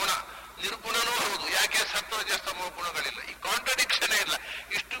 ಸಗುಣ. ನಿರ್ಗುಣನೂ ಹೌದು, ಯಾಕೆ ಸತ್ವಜಸ್ತಮೋ ಗುಣಗಳಿಲ್ಲ. ಈ ಕಾಂಟ್ರಡಿಕ್ಷನ್ ಇಲ್ಲ.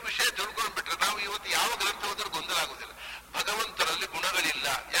 ಇಷ್ಟು ವಿಷಯ ತಿಳ್ಕೊಂಡ್ಬಿಟ್ರೆ ನಾವು ಇವತ್ತು ಯಾವ ಗ್ರಂಥ ಹೋದ್ರೂ ಗೊಂದಲ ಆಗುದಿಲ್ಲ. ಭಗವಂತನಲ್ಲಿ ಗುಣಗಳಿಲ್ಲ,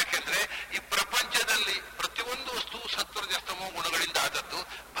 ಯಾಕೆಂದ್ರೆ ಈ ಪ್ರಪಂಚದಲ್ಲಿ ಪ್ರತಿಯೊಂದು ವಸ್ತು ಸತ್ವಜಸ್ತಮೋ ಗುಣಗಳಿಂದ ಆದದ್ದು,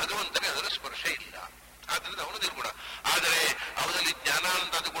 ಭಗವಂತನಿಗೆ ಅದರ ಸ್ಪರ್ಶ ಇಲ್ಲ, ಆದ್ರಿಂದ ಅವನು ನಿರ್ಗುಣ. ಆದರೆ ಅವರಲ್ಲಿ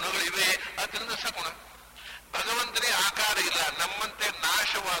ಜ್ಞಾನಾನಂದದ ಗುಣಗಳಿವೆ, ಅದರಿಂದ ಸಗುಣ. ಭಗವಂತನಿಗೆ ಆಕಾರ ಇಲ್ಲ, ನಮ್ಮಂತೆ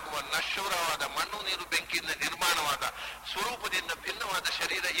ನಾಶವಾಗುವ ನಶ್ವರವಾದ ಮಣ್ಣು ನೀರು ಬೆಂಕಿಯಿಂದ ನಿರ್ಮಾಣವಾದ ಸ್ವರೂಪದಿಂದ ಭಿನ್ನವಾದ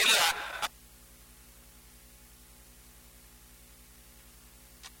ಶರೀರ ಇಲ್ಲ.